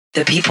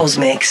The People's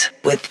Mix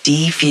with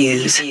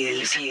D-Fuse. Drifting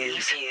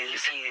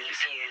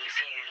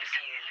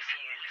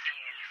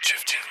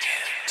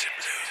into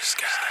blue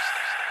skies.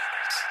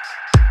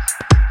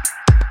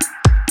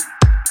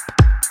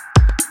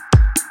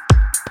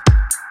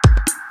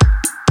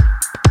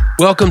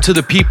 Welcome to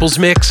the People's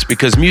Mix,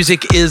 because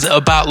music is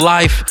about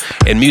life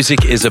and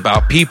music is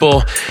about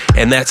people.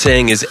 And that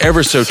saying is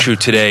ever so true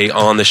today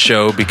on the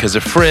show, because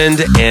a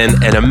friend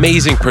and an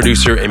amazing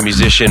producer and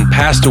musician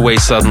passed away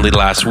suddenly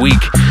last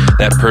week.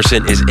 That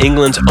person is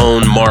England's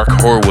own Mark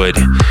Horwood.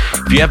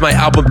 If you have my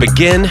album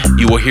Begin,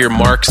 you will hear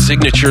Mark's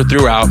signature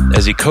throughout,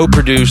 as he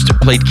co-produced,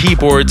 played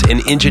keyboards,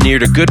 and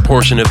engineered a good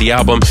portion of the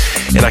album.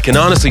 And I can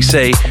honestly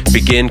say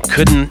Begin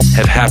couldn't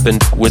have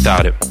happened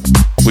without him.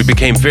 We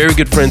became very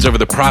good friends over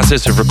the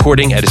process of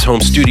recording at his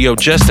home studio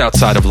just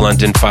outside of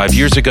London 5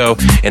 years ago,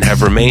 and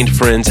have remained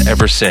friends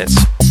ever since.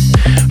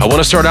 I want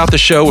to start out the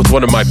show with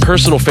one of my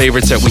personal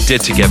favorites that we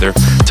did together,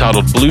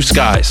 titled Blue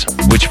Skies,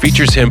 which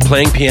features him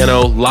playing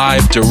piano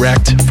live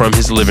direct from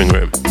his living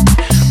room.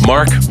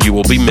 Mark, you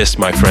will be missed,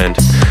 my friend,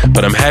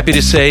 but I'm happy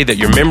to say that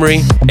your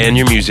memory and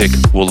your music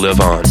will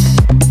live on.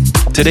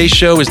 Today's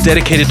show is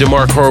dedicated to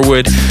Mark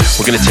Horwood.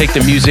 We're going to take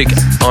the music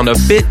on a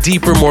bit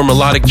deeper, more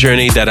melodic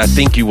journey that I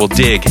think you will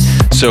dig.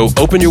 So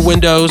open your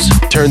windows,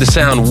 turn the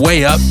sound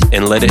way up,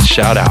 and let it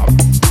shout out.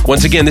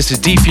 Once again, this is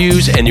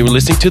D-Fuse, and you're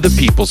listening to The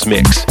People's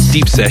Mix,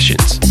 Deep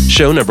Sessions,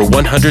 show number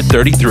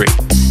 133.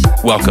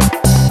 Welcome.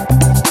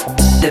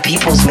 The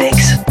People's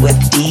Mix with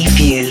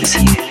D-Fuse.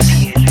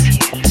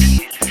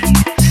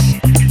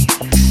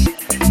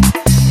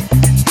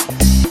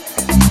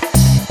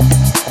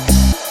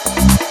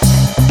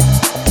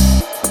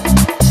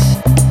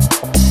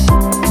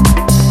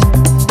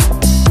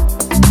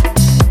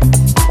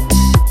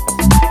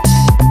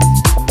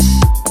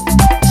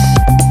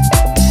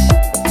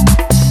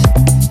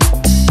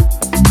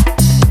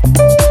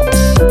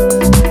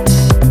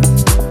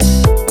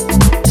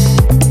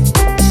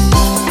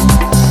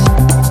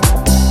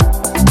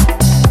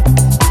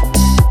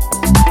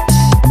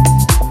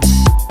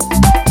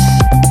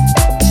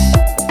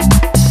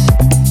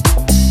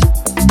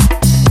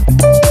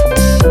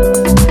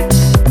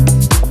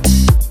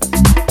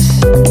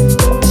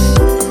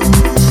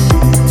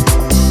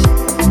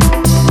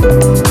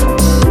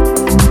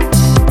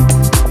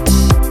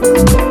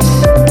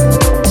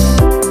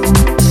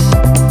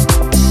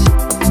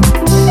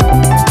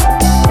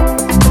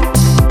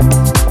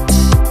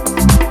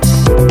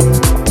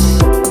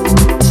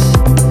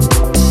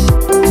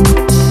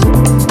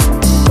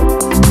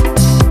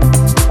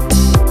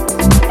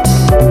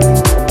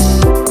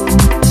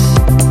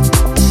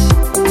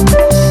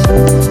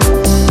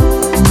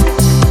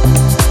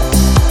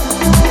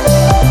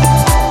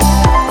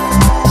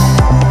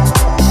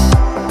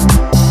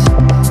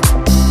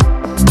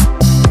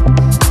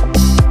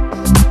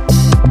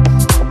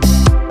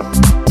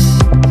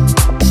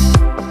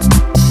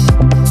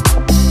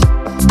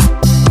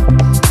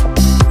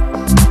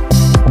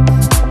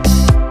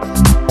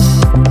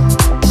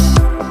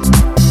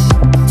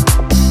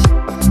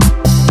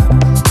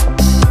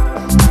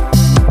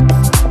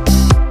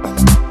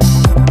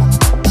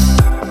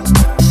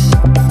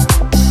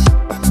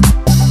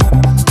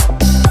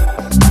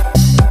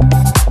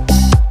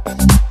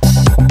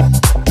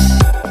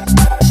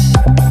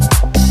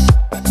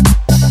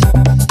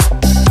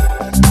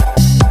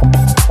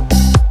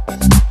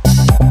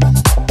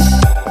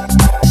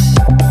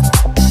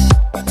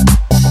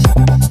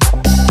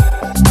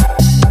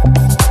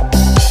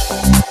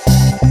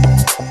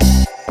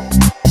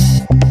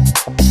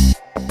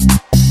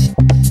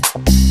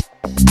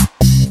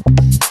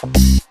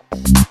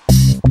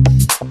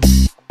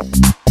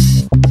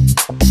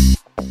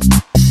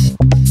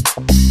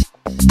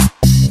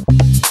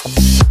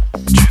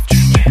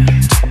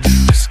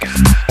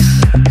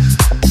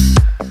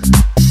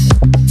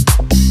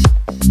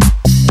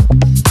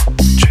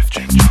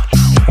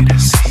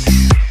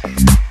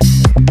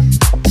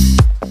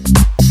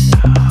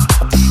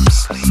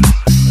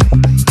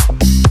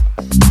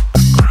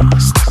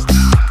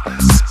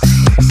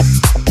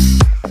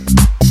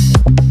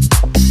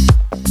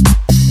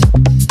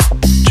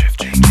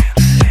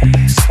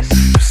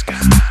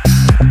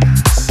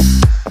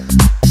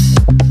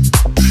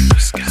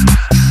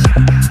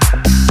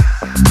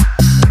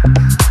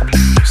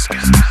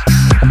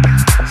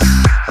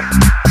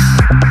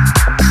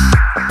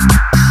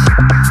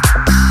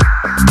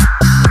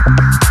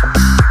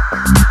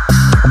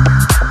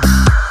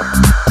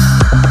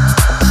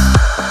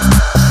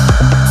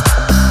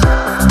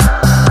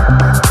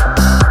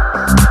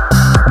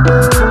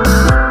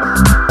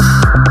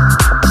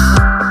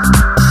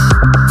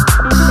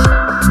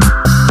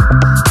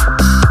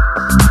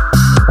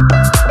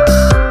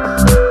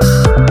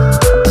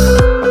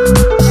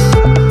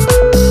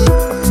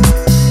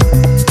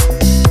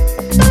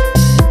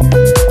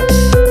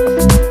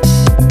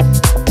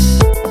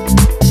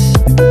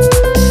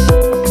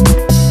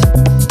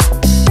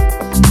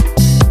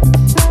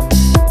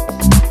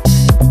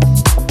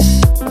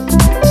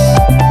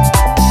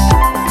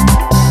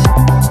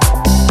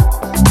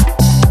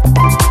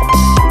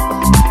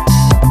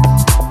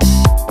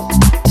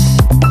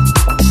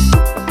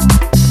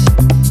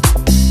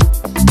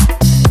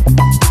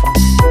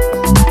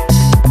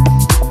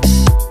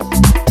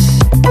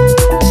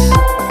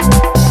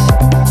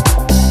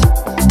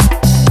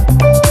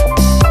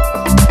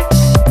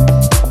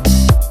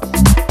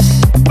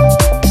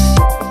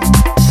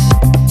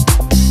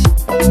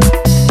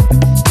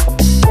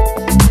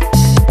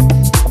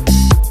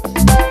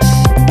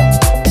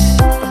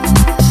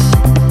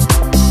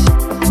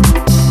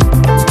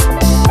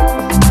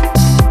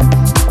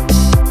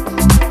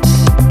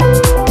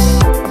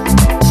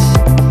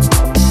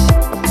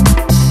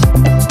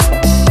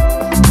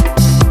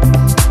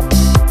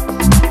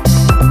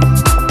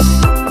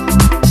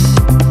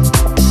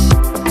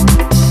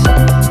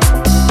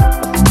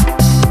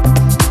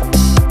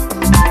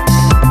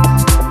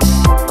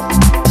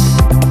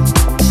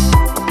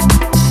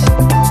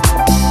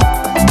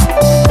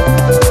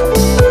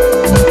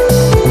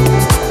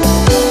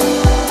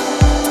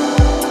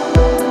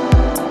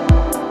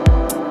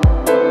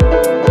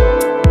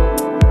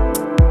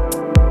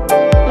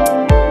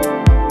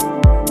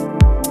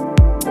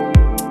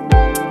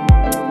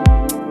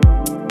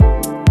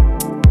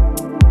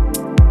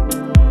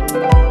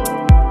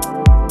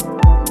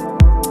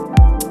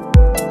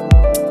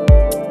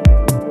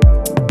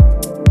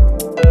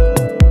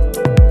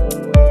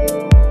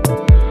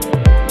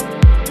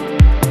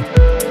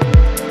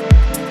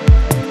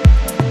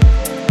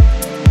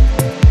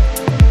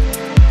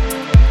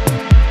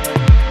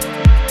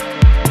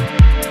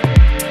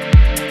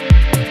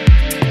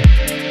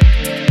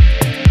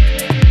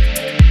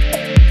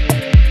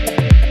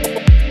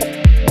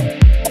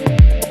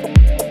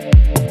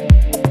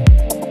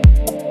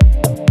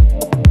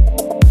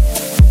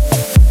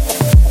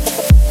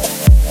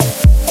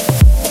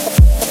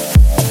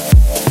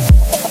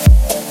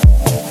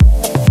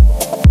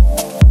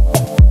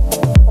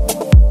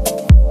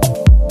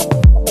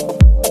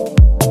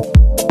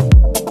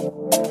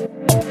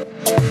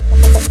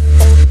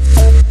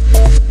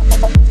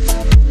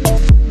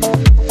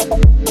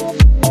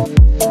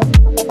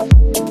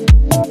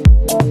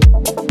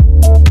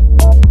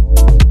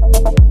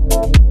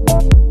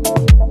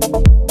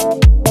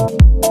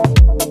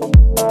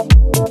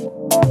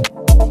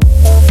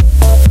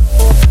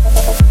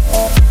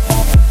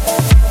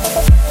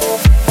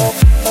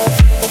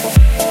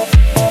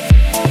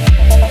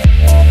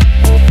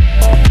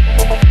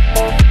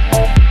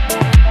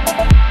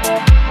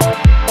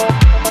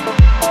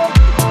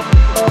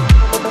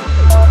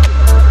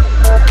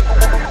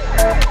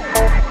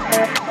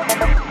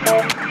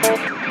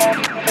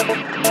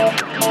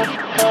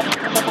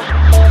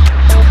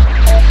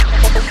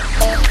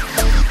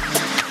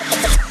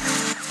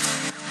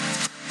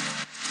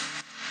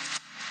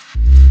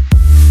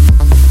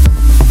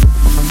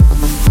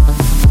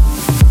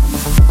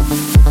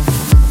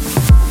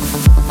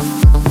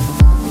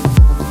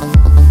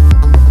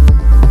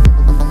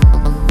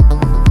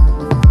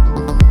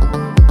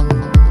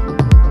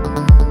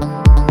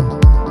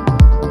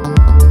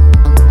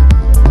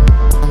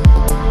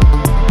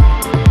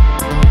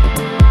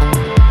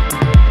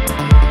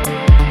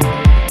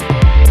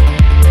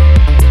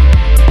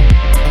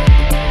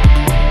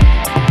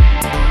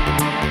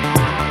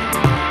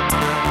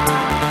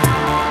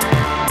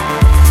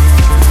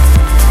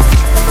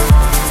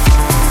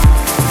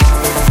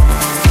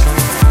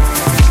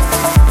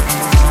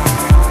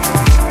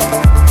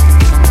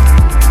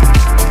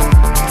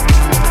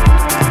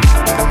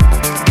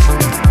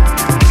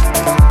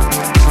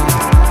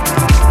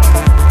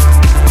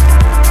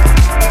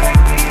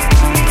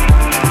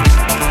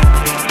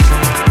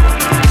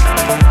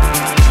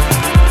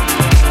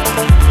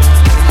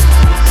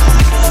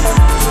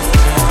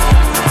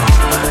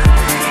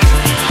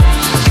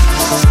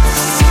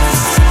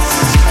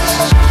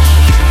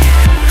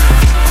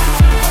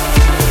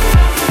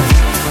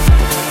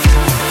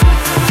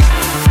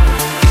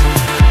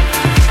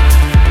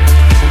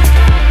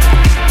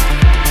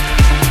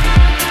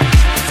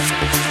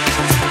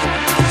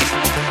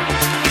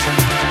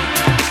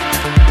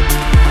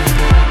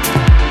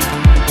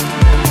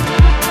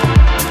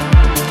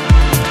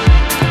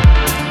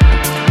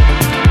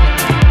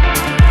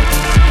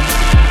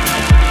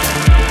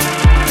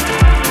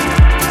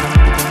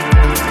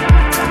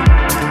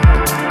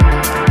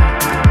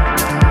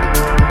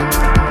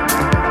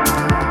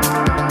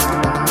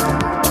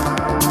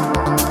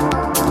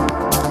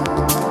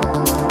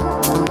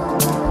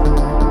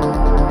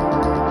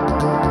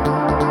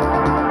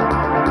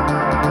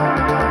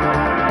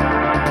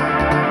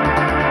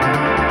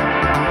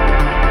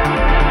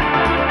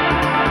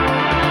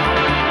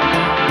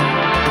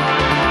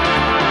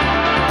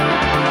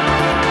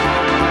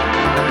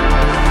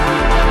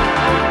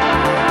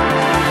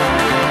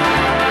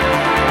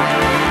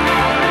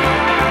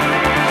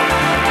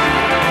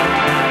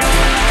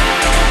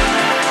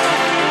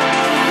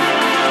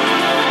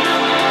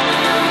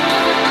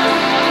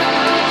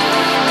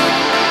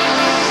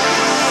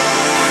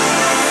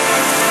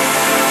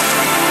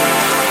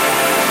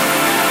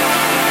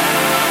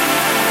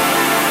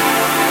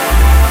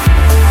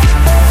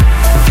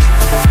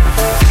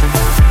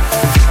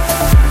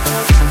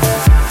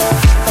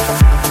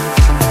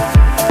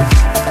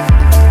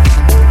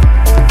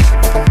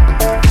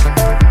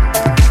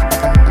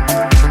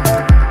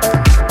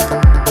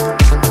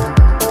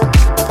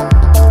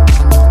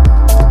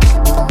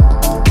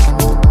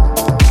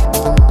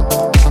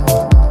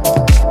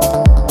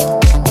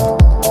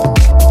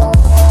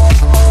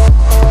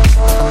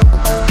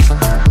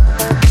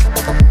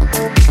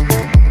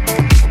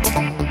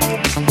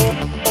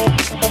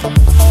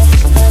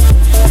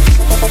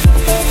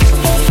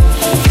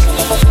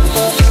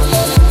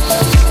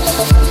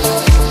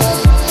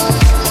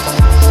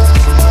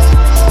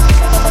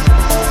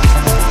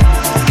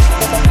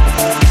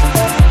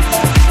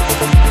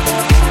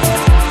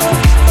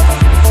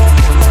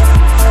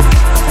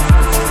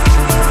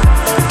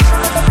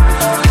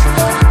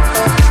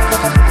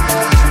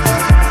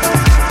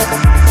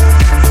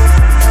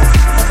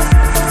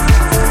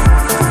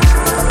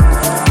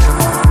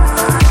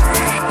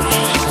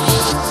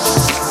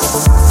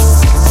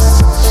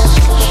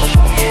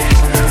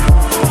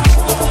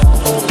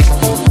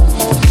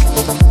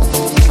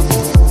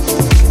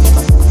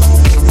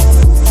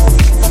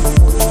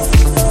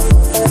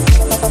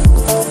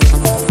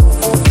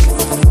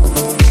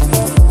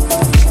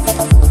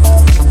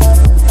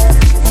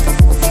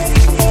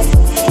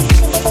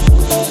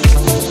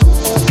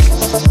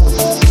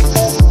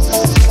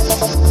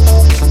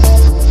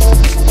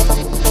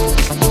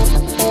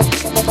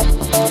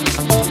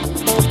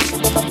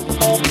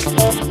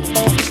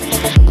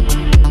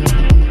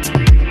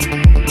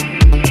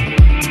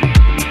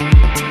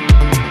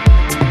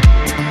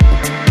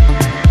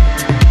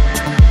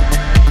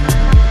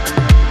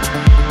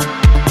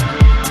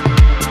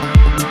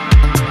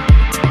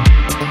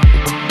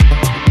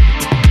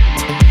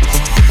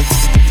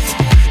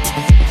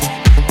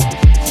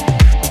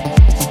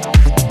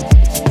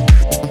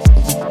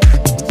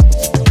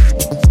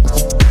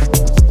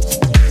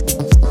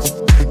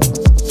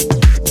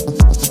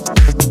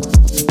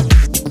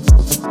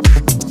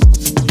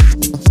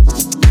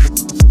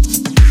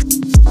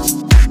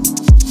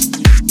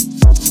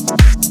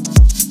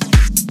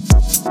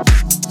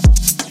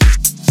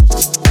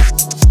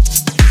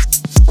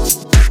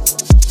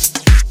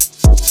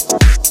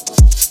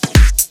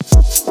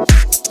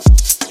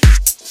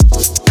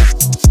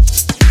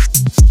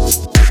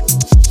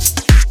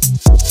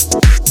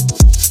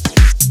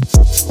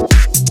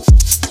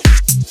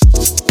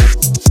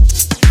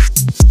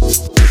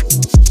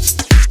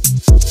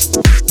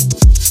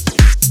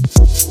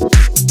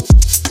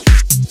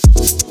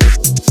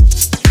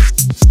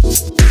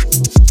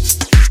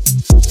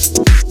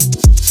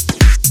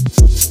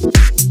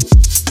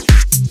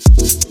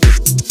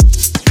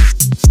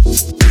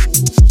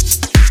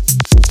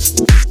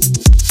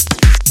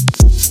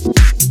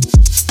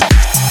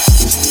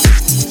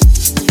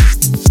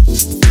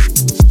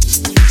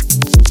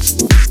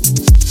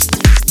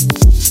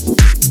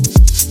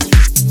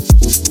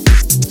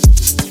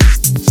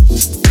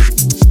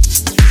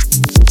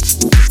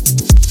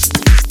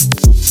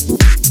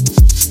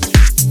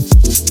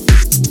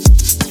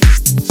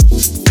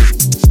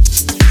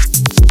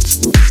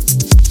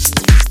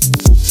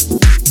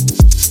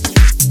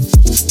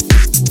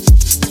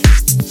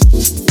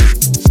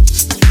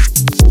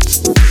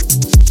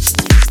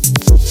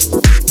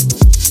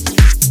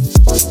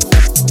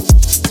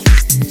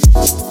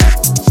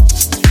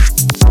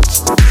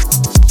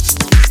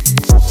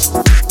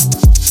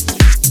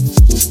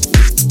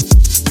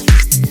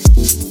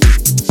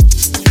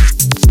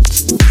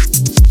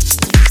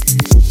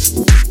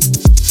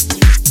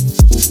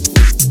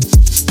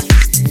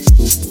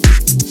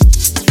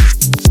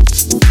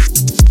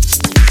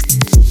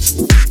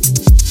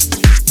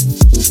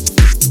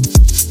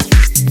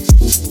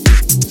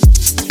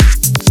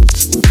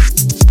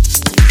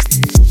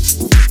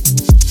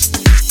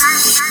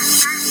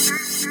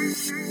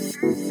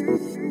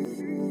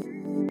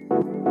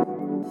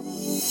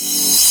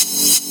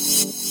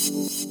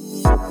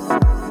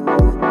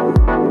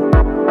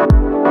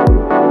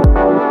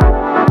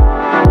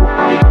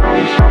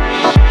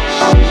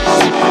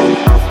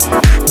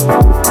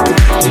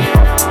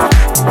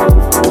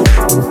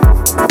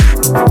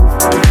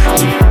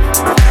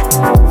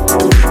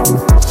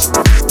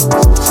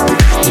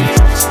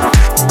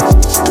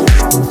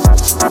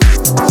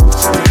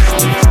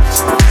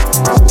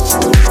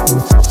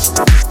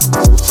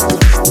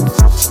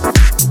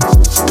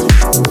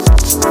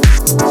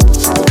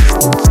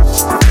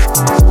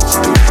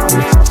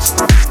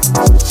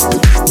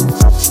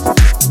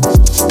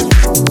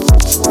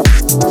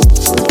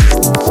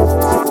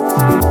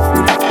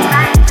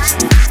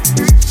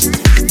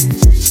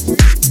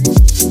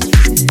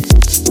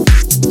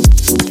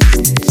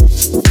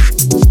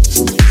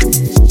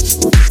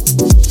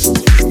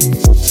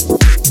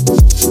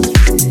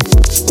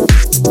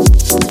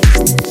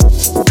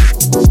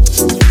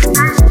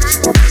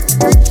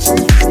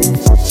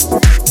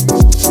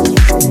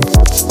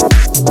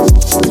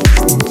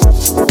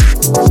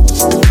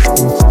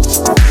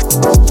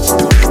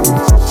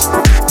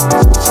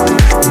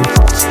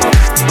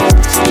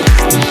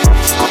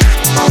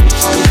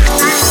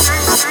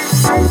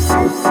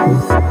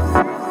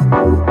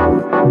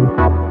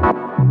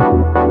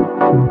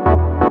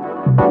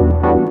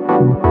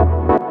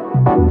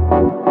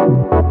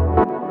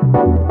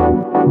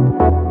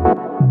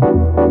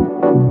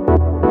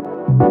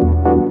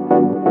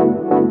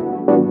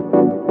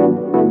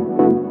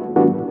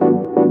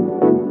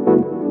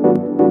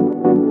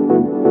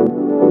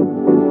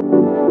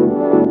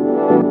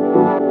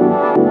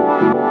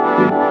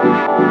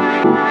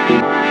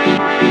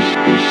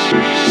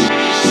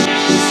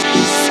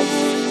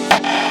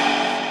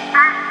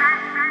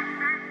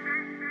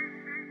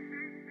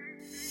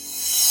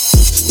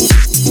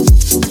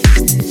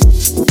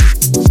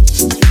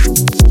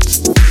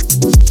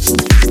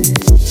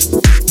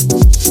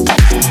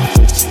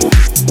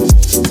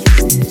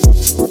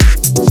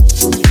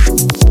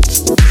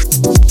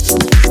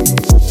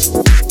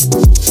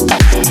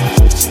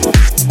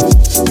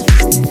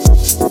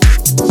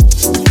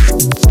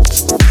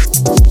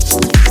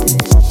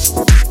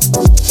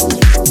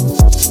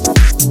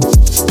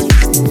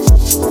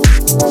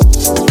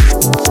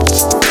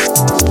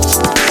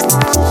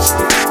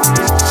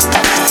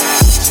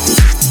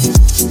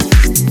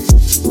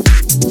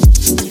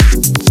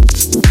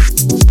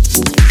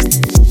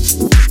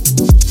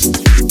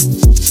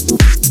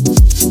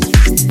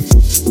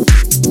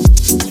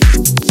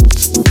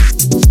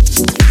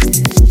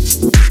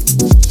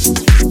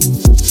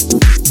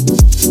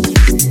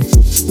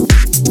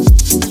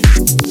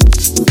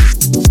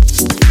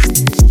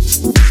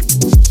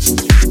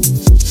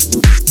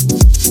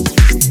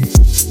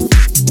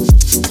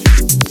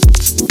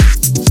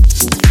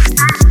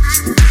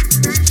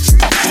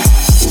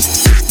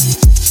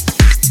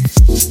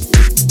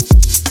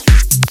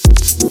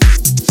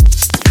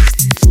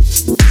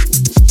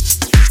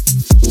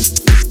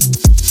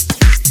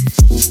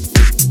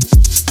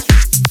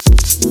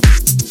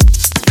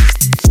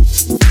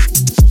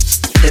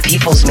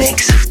 People's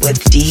Mix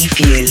with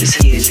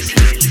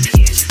D-Fuse.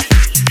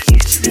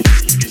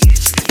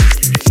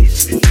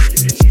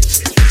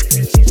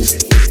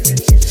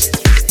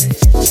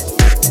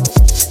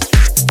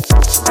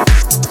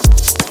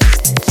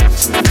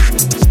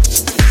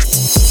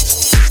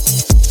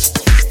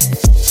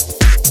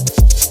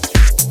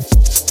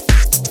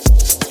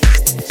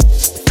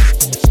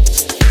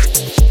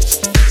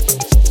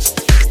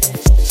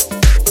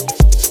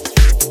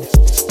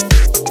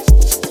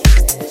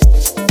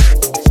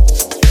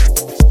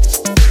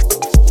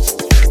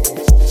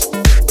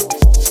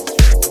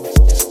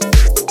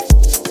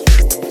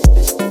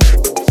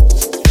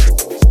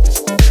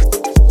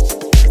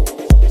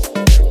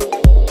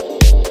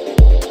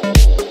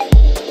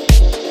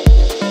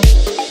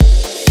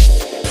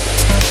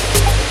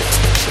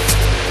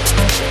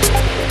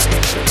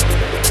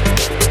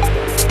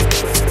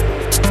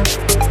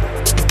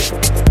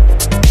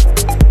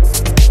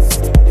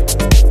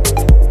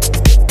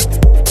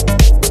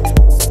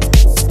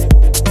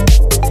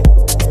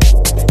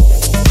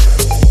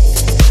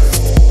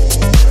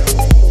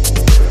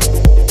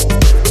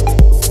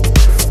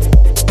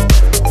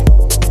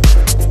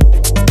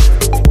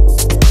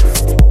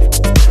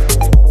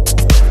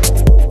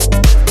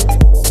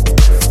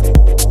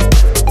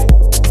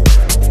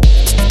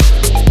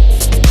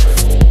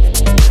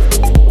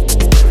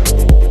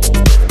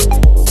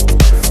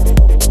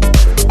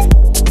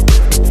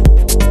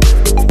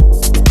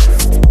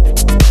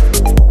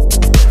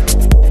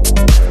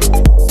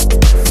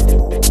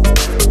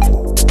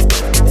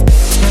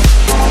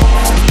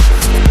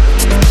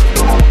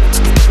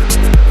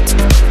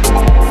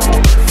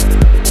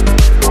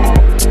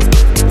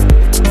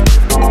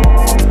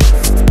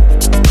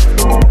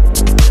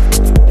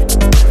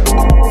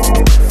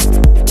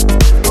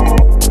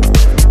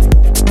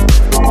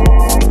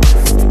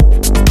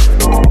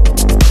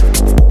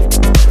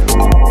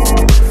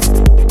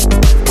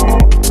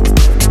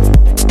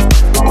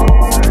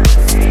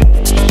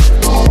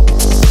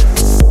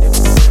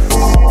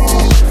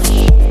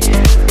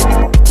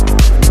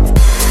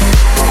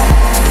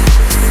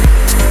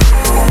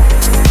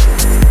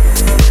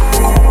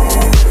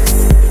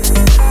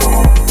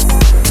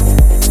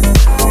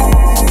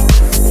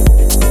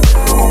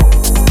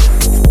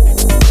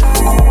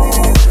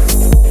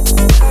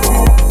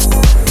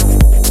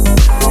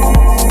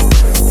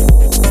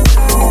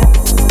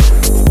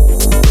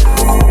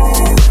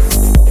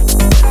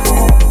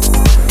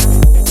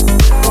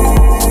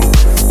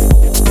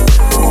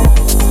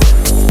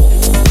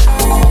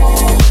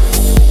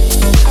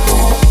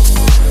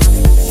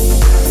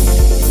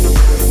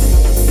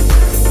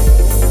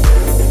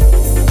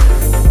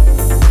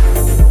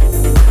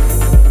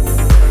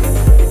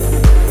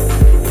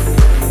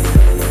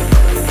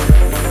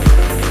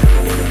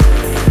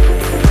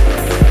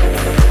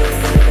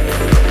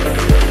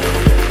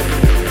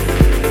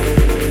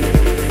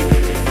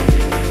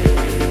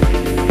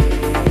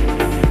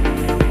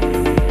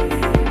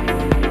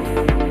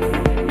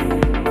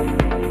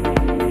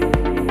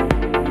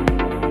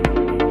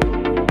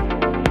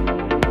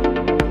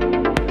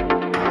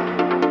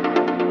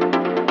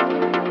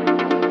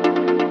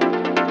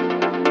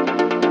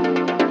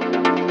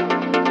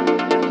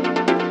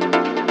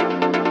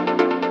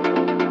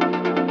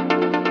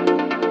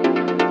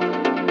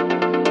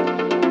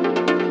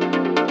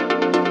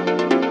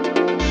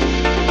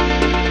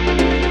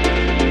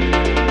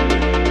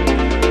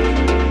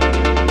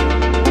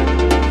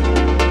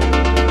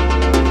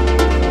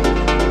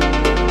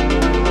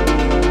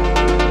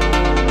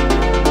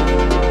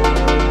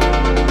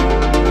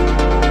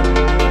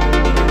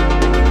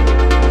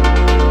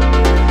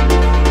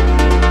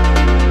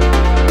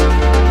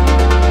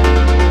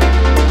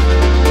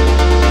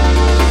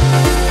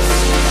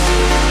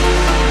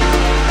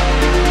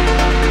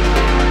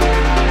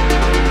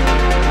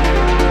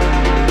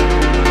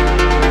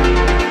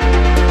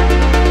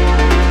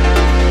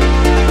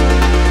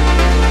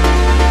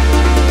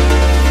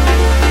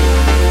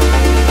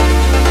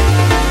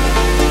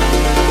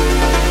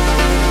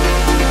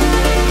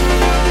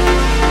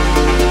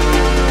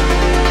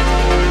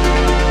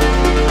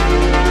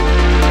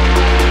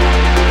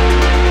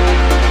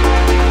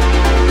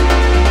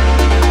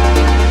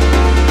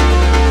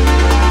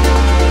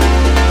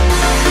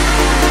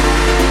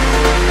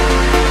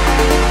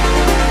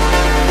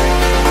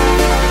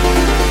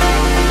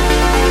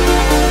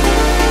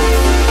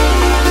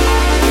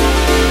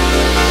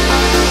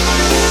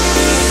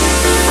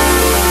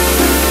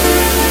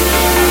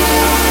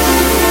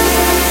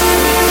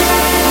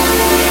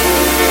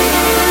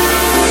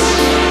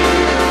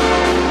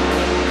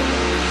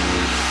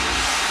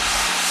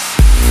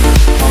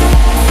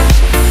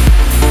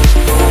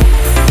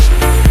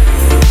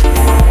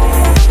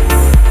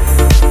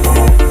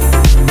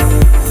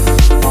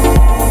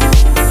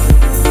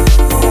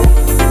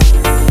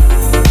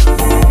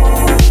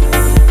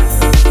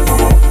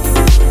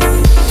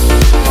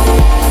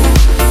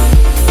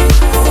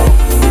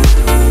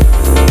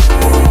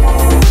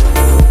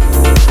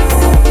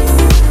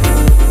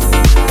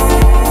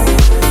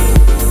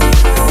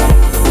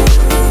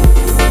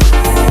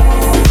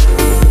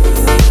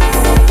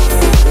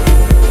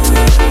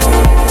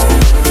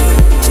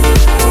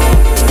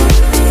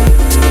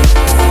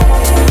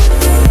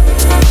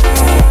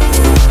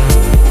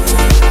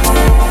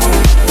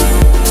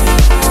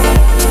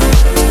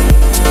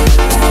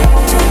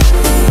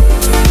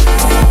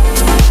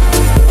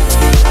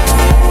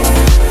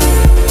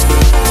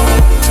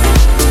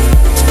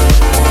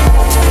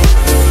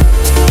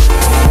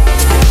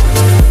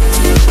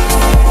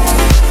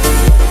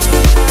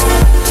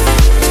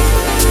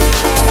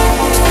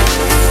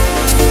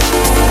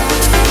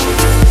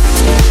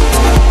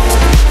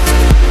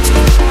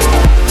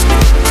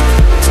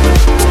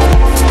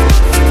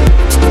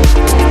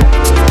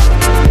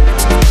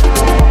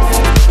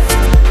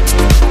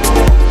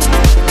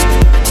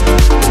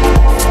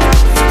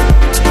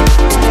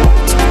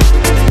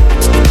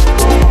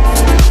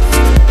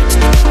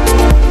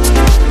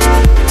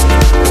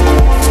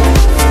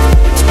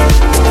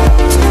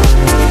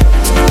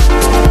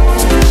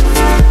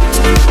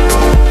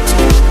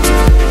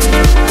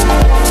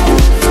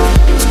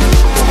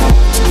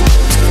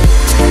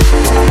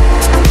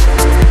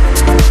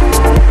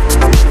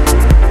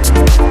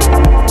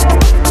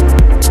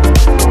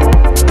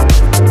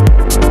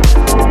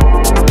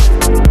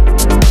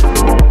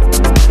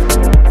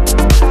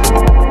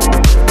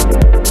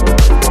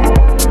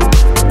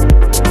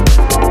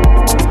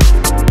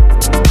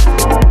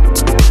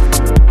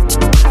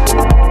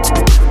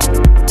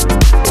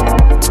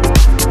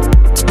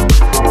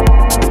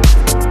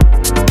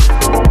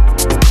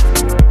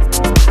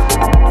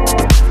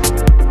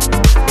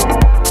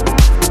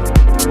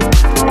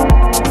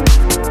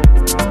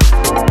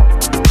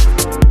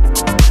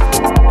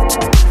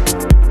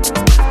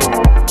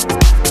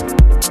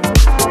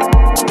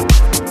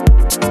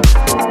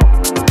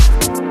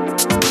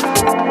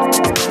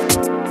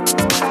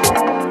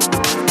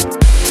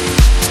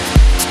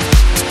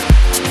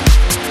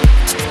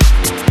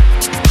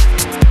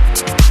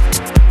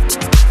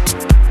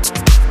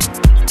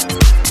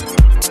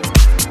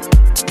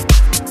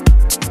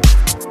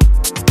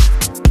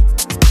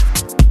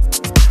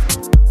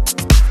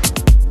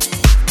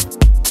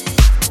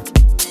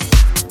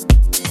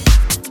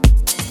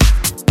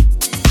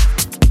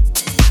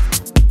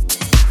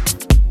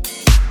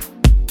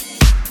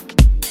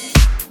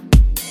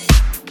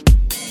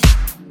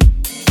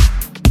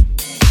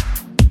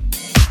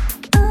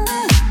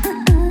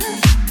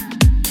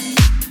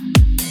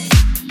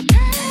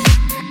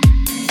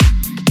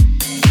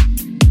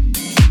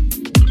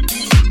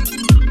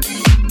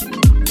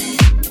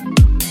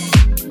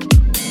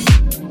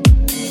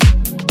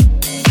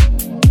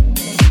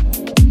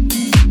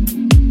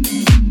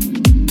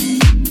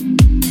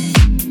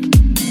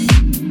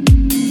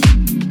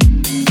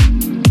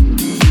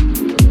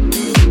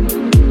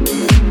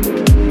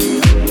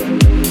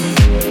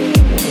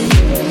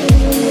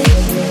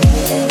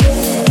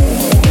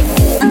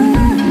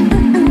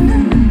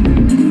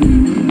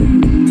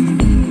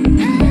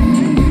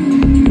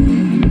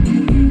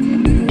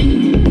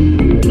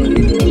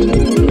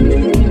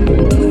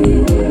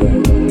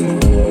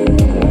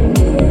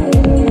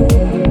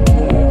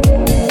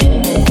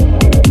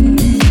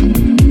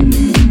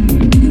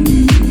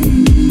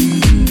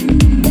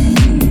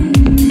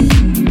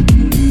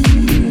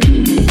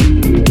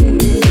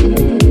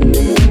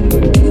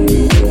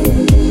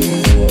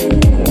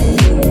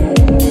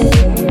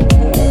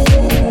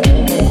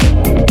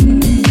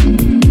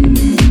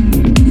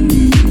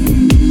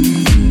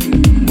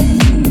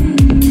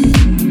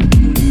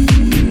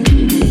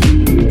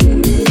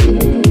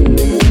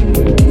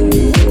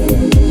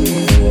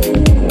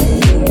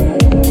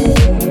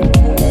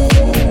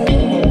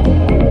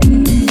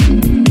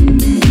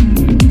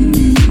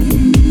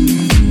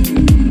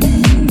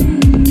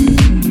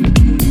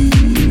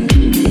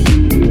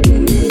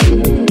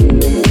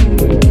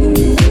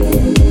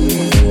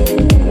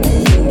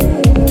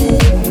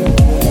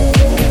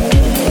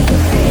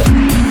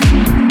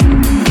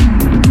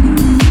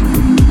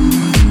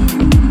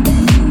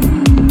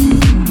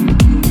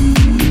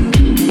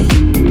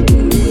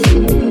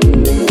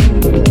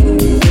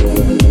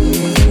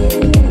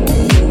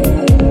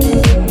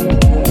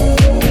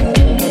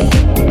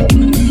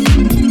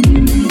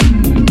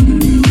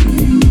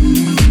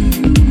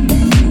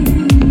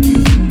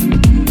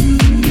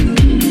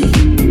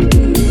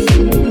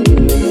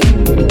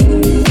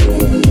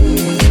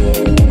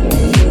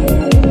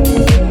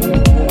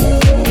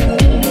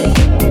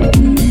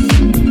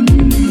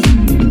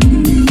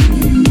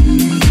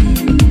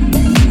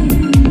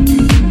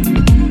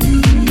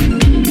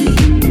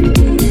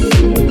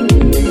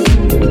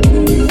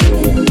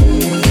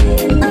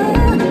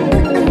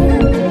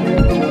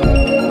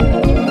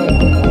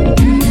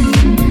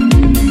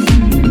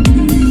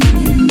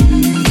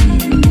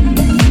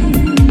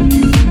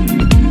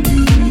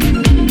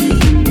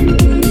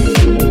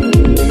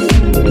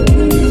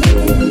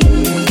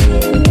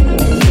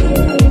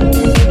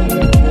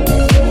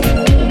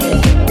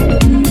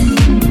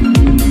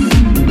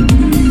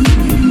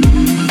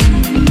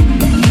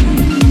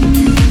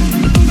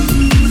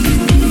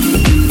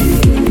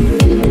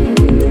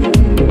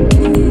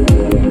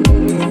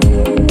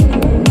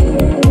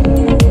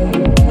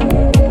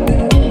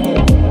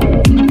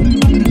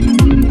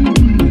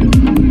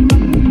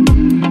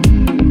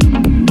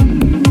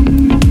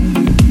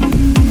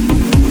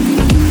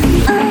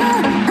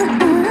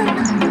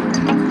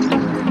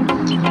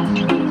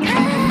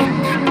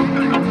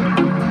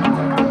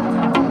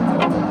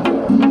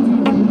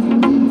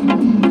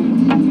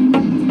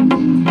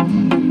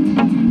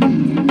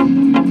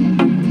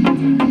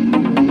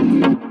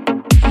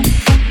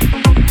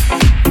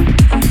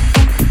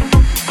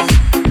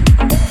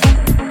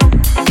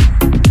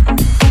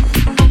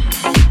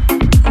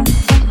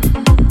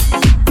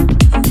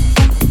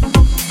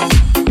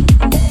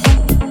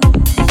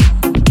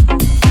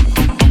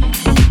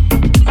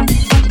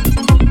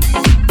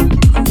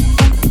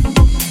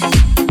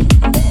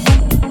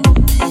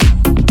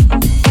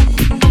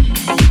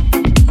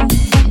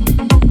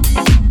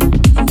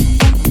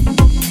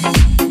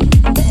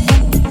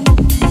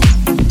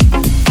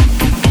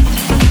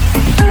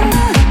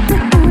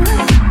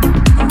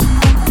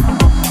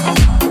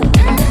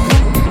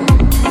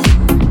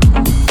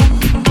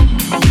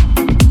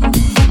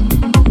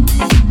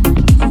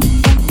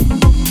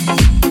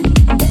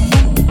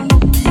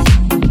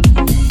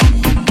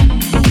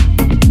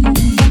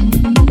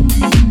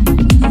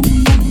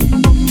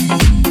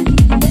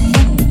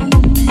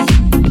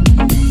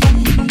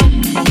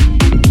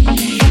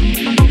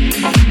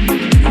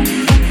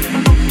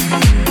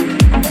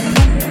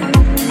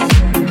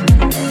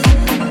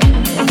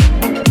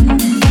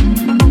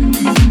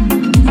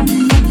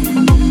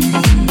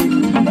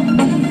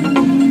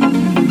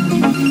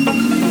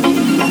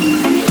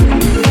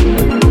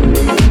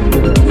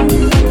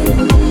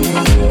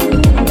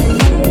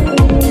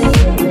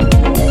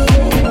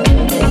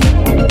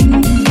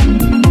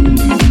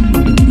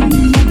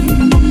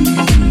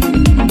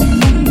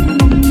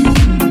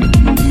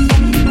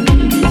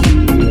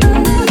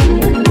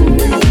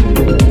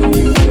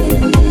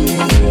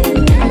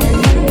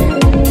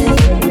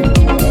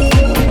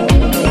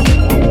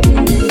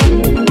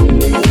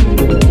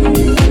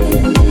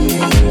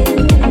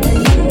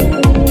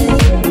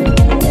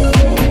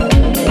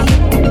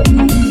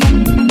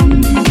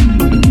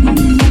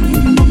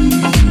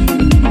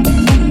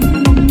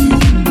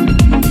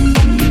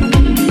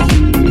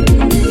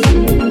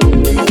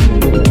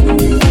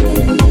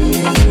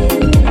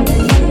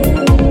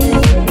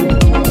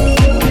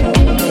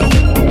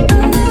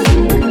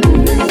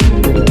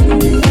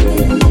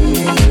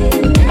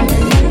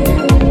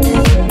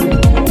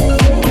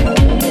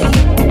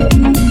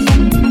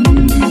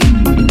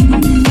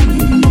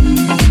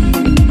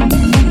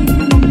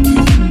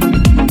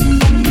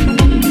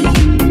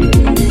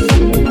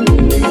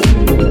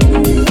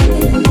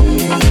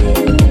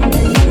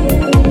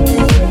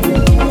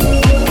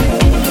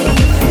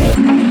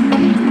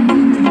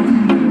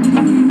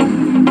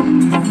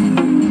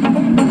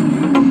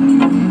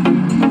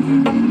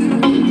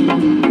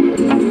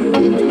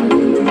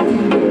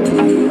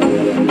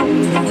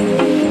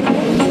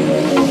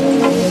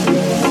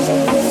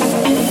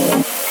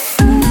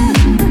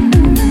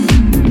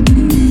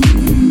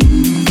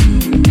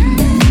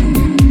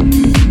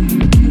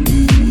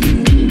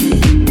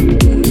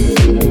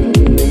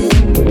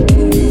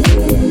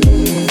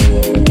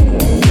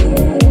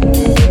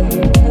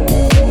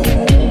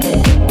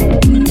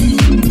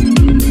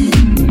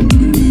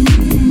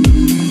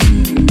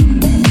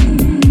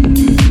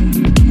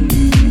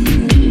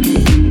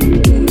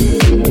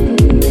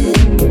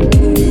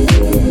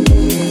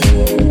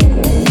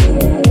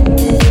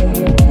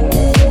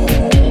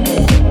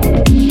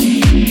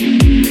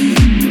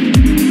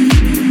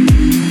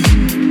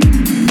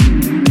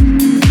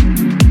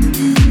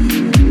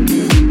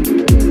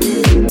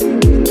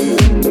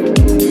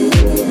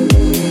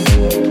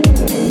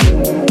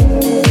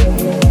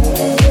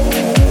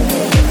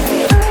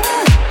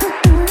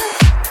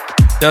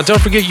 Now,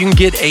 don't forget, you can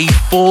get a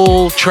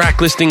full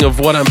track listing of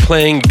what I'm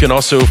playing. You can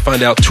also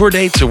find out tour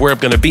dates of where I'm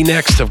going to be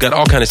next. I've got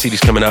all kind of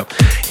CDs coming up.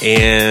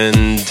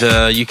 And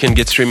you can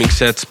get streaming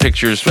sets,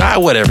 pictures,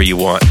 whatever you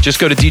want. Just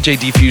go to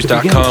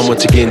djdfuse.com.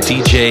 Once again,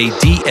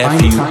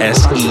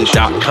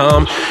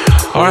 djdfuse.com.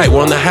 All right,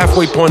 we're on the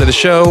halfway point of the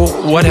show.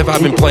 What have I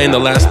been playing the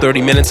last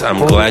 30 minutes?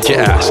 I'm glad you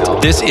asked.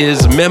 This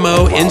is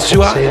Memo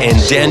Insua and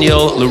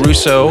Daniel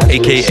LaRusso,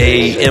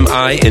 a.k.a.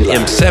 M.I. and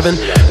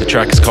M7. The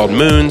track is called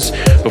Moons.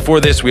 Before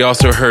this, we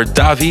also heard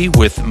Davi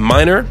with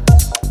Minor.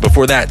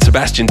 Before that,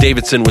 Sebastian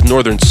Davidson with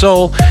Northern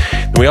Soul.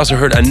 And we also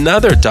heard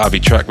another Davi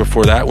track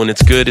before that. When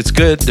it's good, it's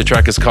good. The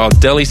track is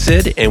called Deli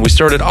Sid. And we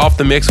started off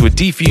the mix with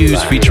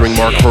Defuse featuring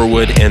Mark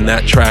Herwood. And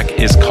that track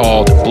is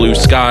called Blue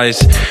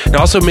Skies. And I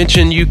also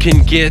mentioned you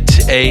can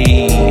get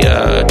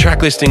a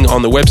track listing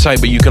on the website,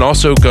 but you can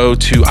also go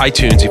to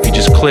iTunes if you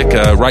just click,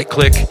 right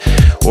click,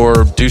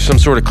 or do some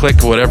sort of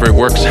click, whatever it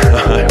works,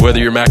 whether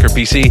you're Mac or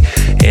PC.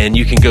 And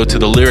you can go to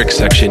the lyrics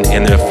section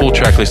and the full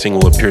track listing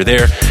will appear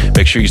there.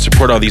 Make sure you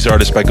support all these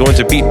artists by going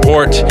to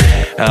Beatport,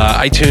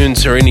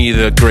 iTunes, or any of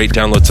the great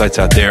download sites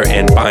out there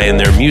and buying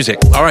their music.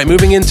 All right,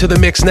 moving into the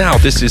mix now.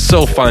 This is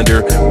Soul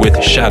Finder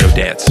with Shadow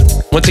Dance.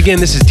 Once again,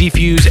 this is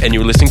Defuse, and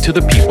you're listening to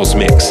The People's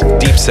Mix,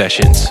 Deep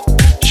Sessions,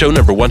 show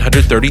number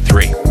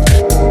 133.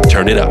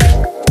 Turn it up.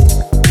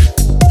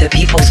 The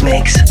People's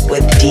Mix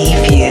with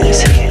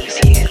Defuse.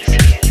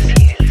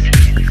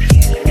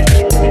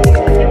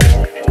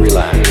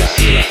 Relax.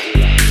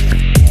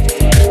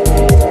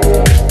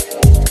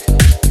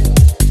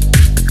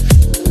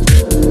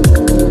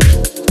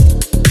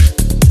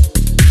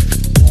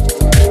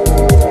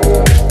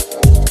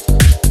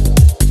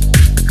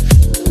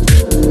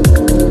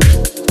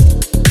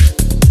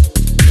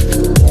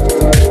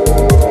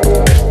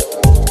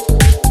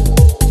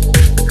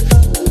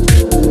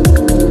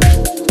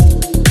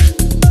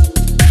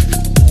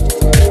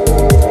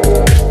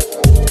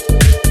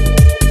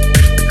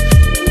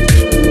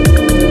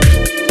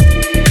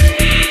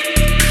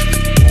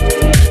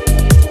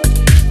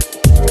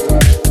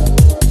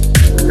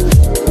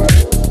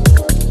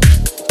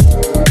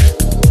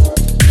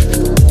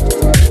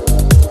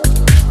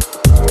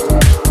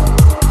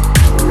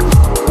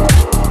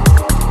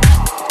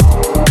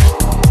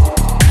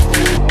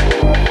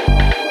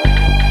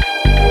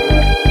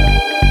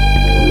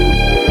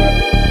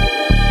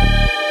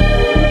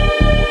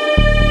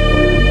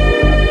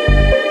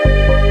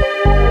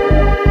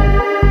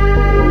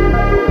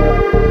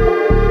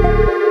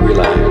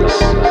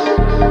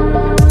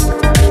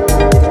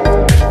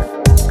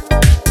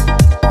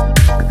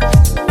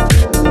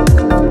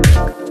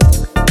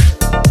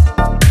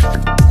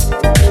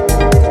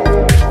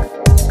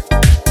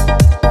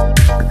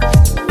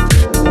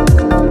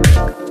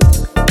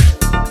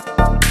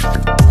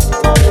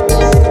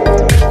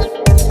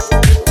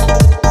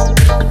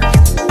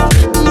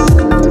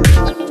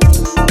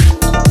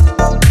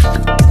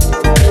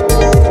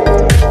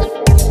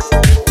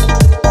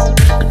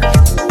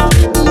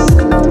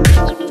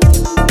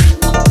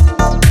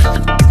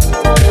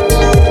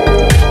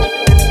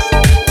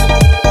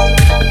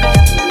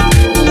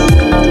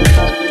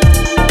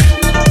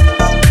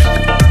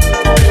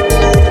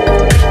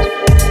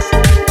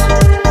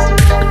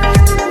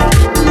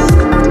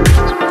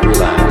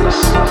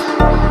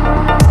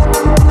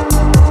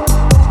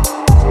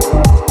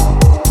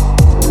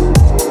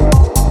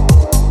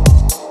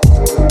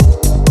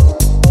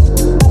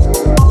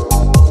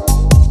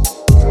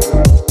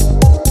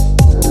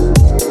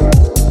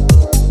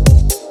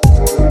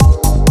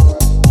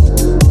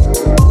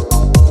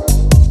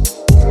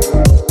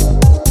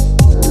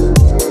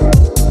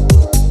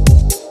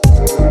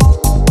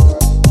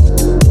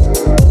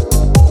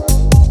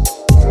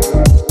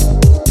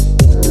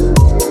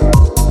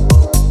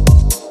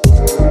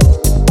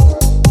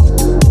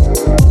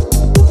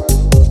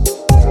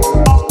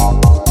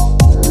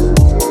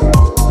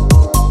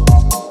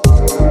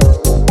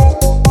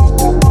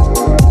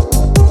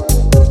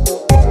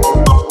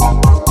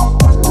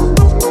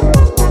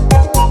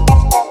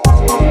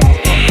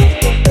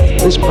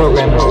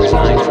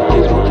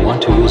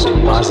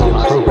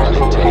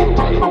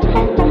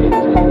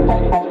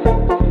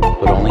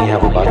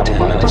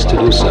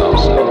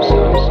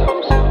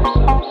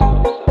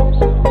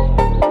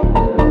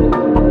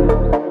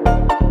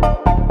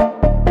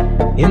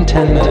 In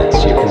 10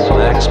 minutes, you can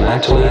relax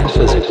mentally and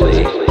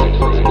physically,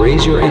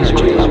 raise your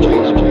energy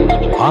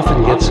level,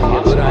 often get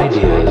some good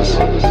ideas,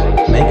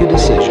 make a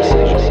decision,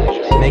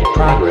 make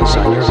progress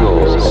on your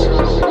goals,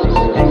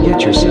 and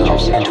get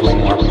yourself into a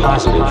more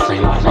positive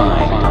frame of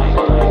mind.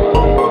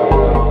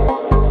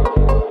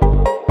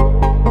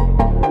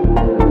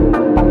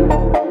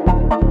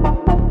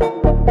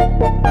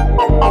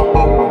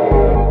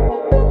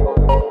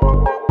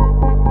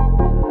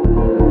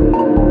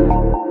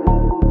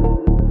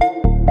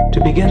 To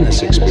begin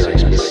this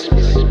experience,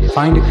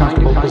 find a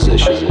comfortable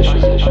position,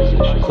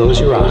 close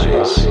your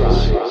eyes,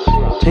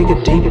 take a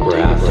deep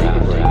breath,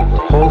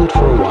 hold it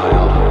for a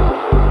while,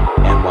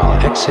 and while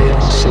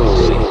exhaling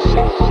slowly,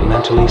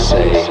 mentally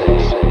say,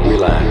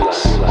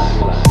 relax.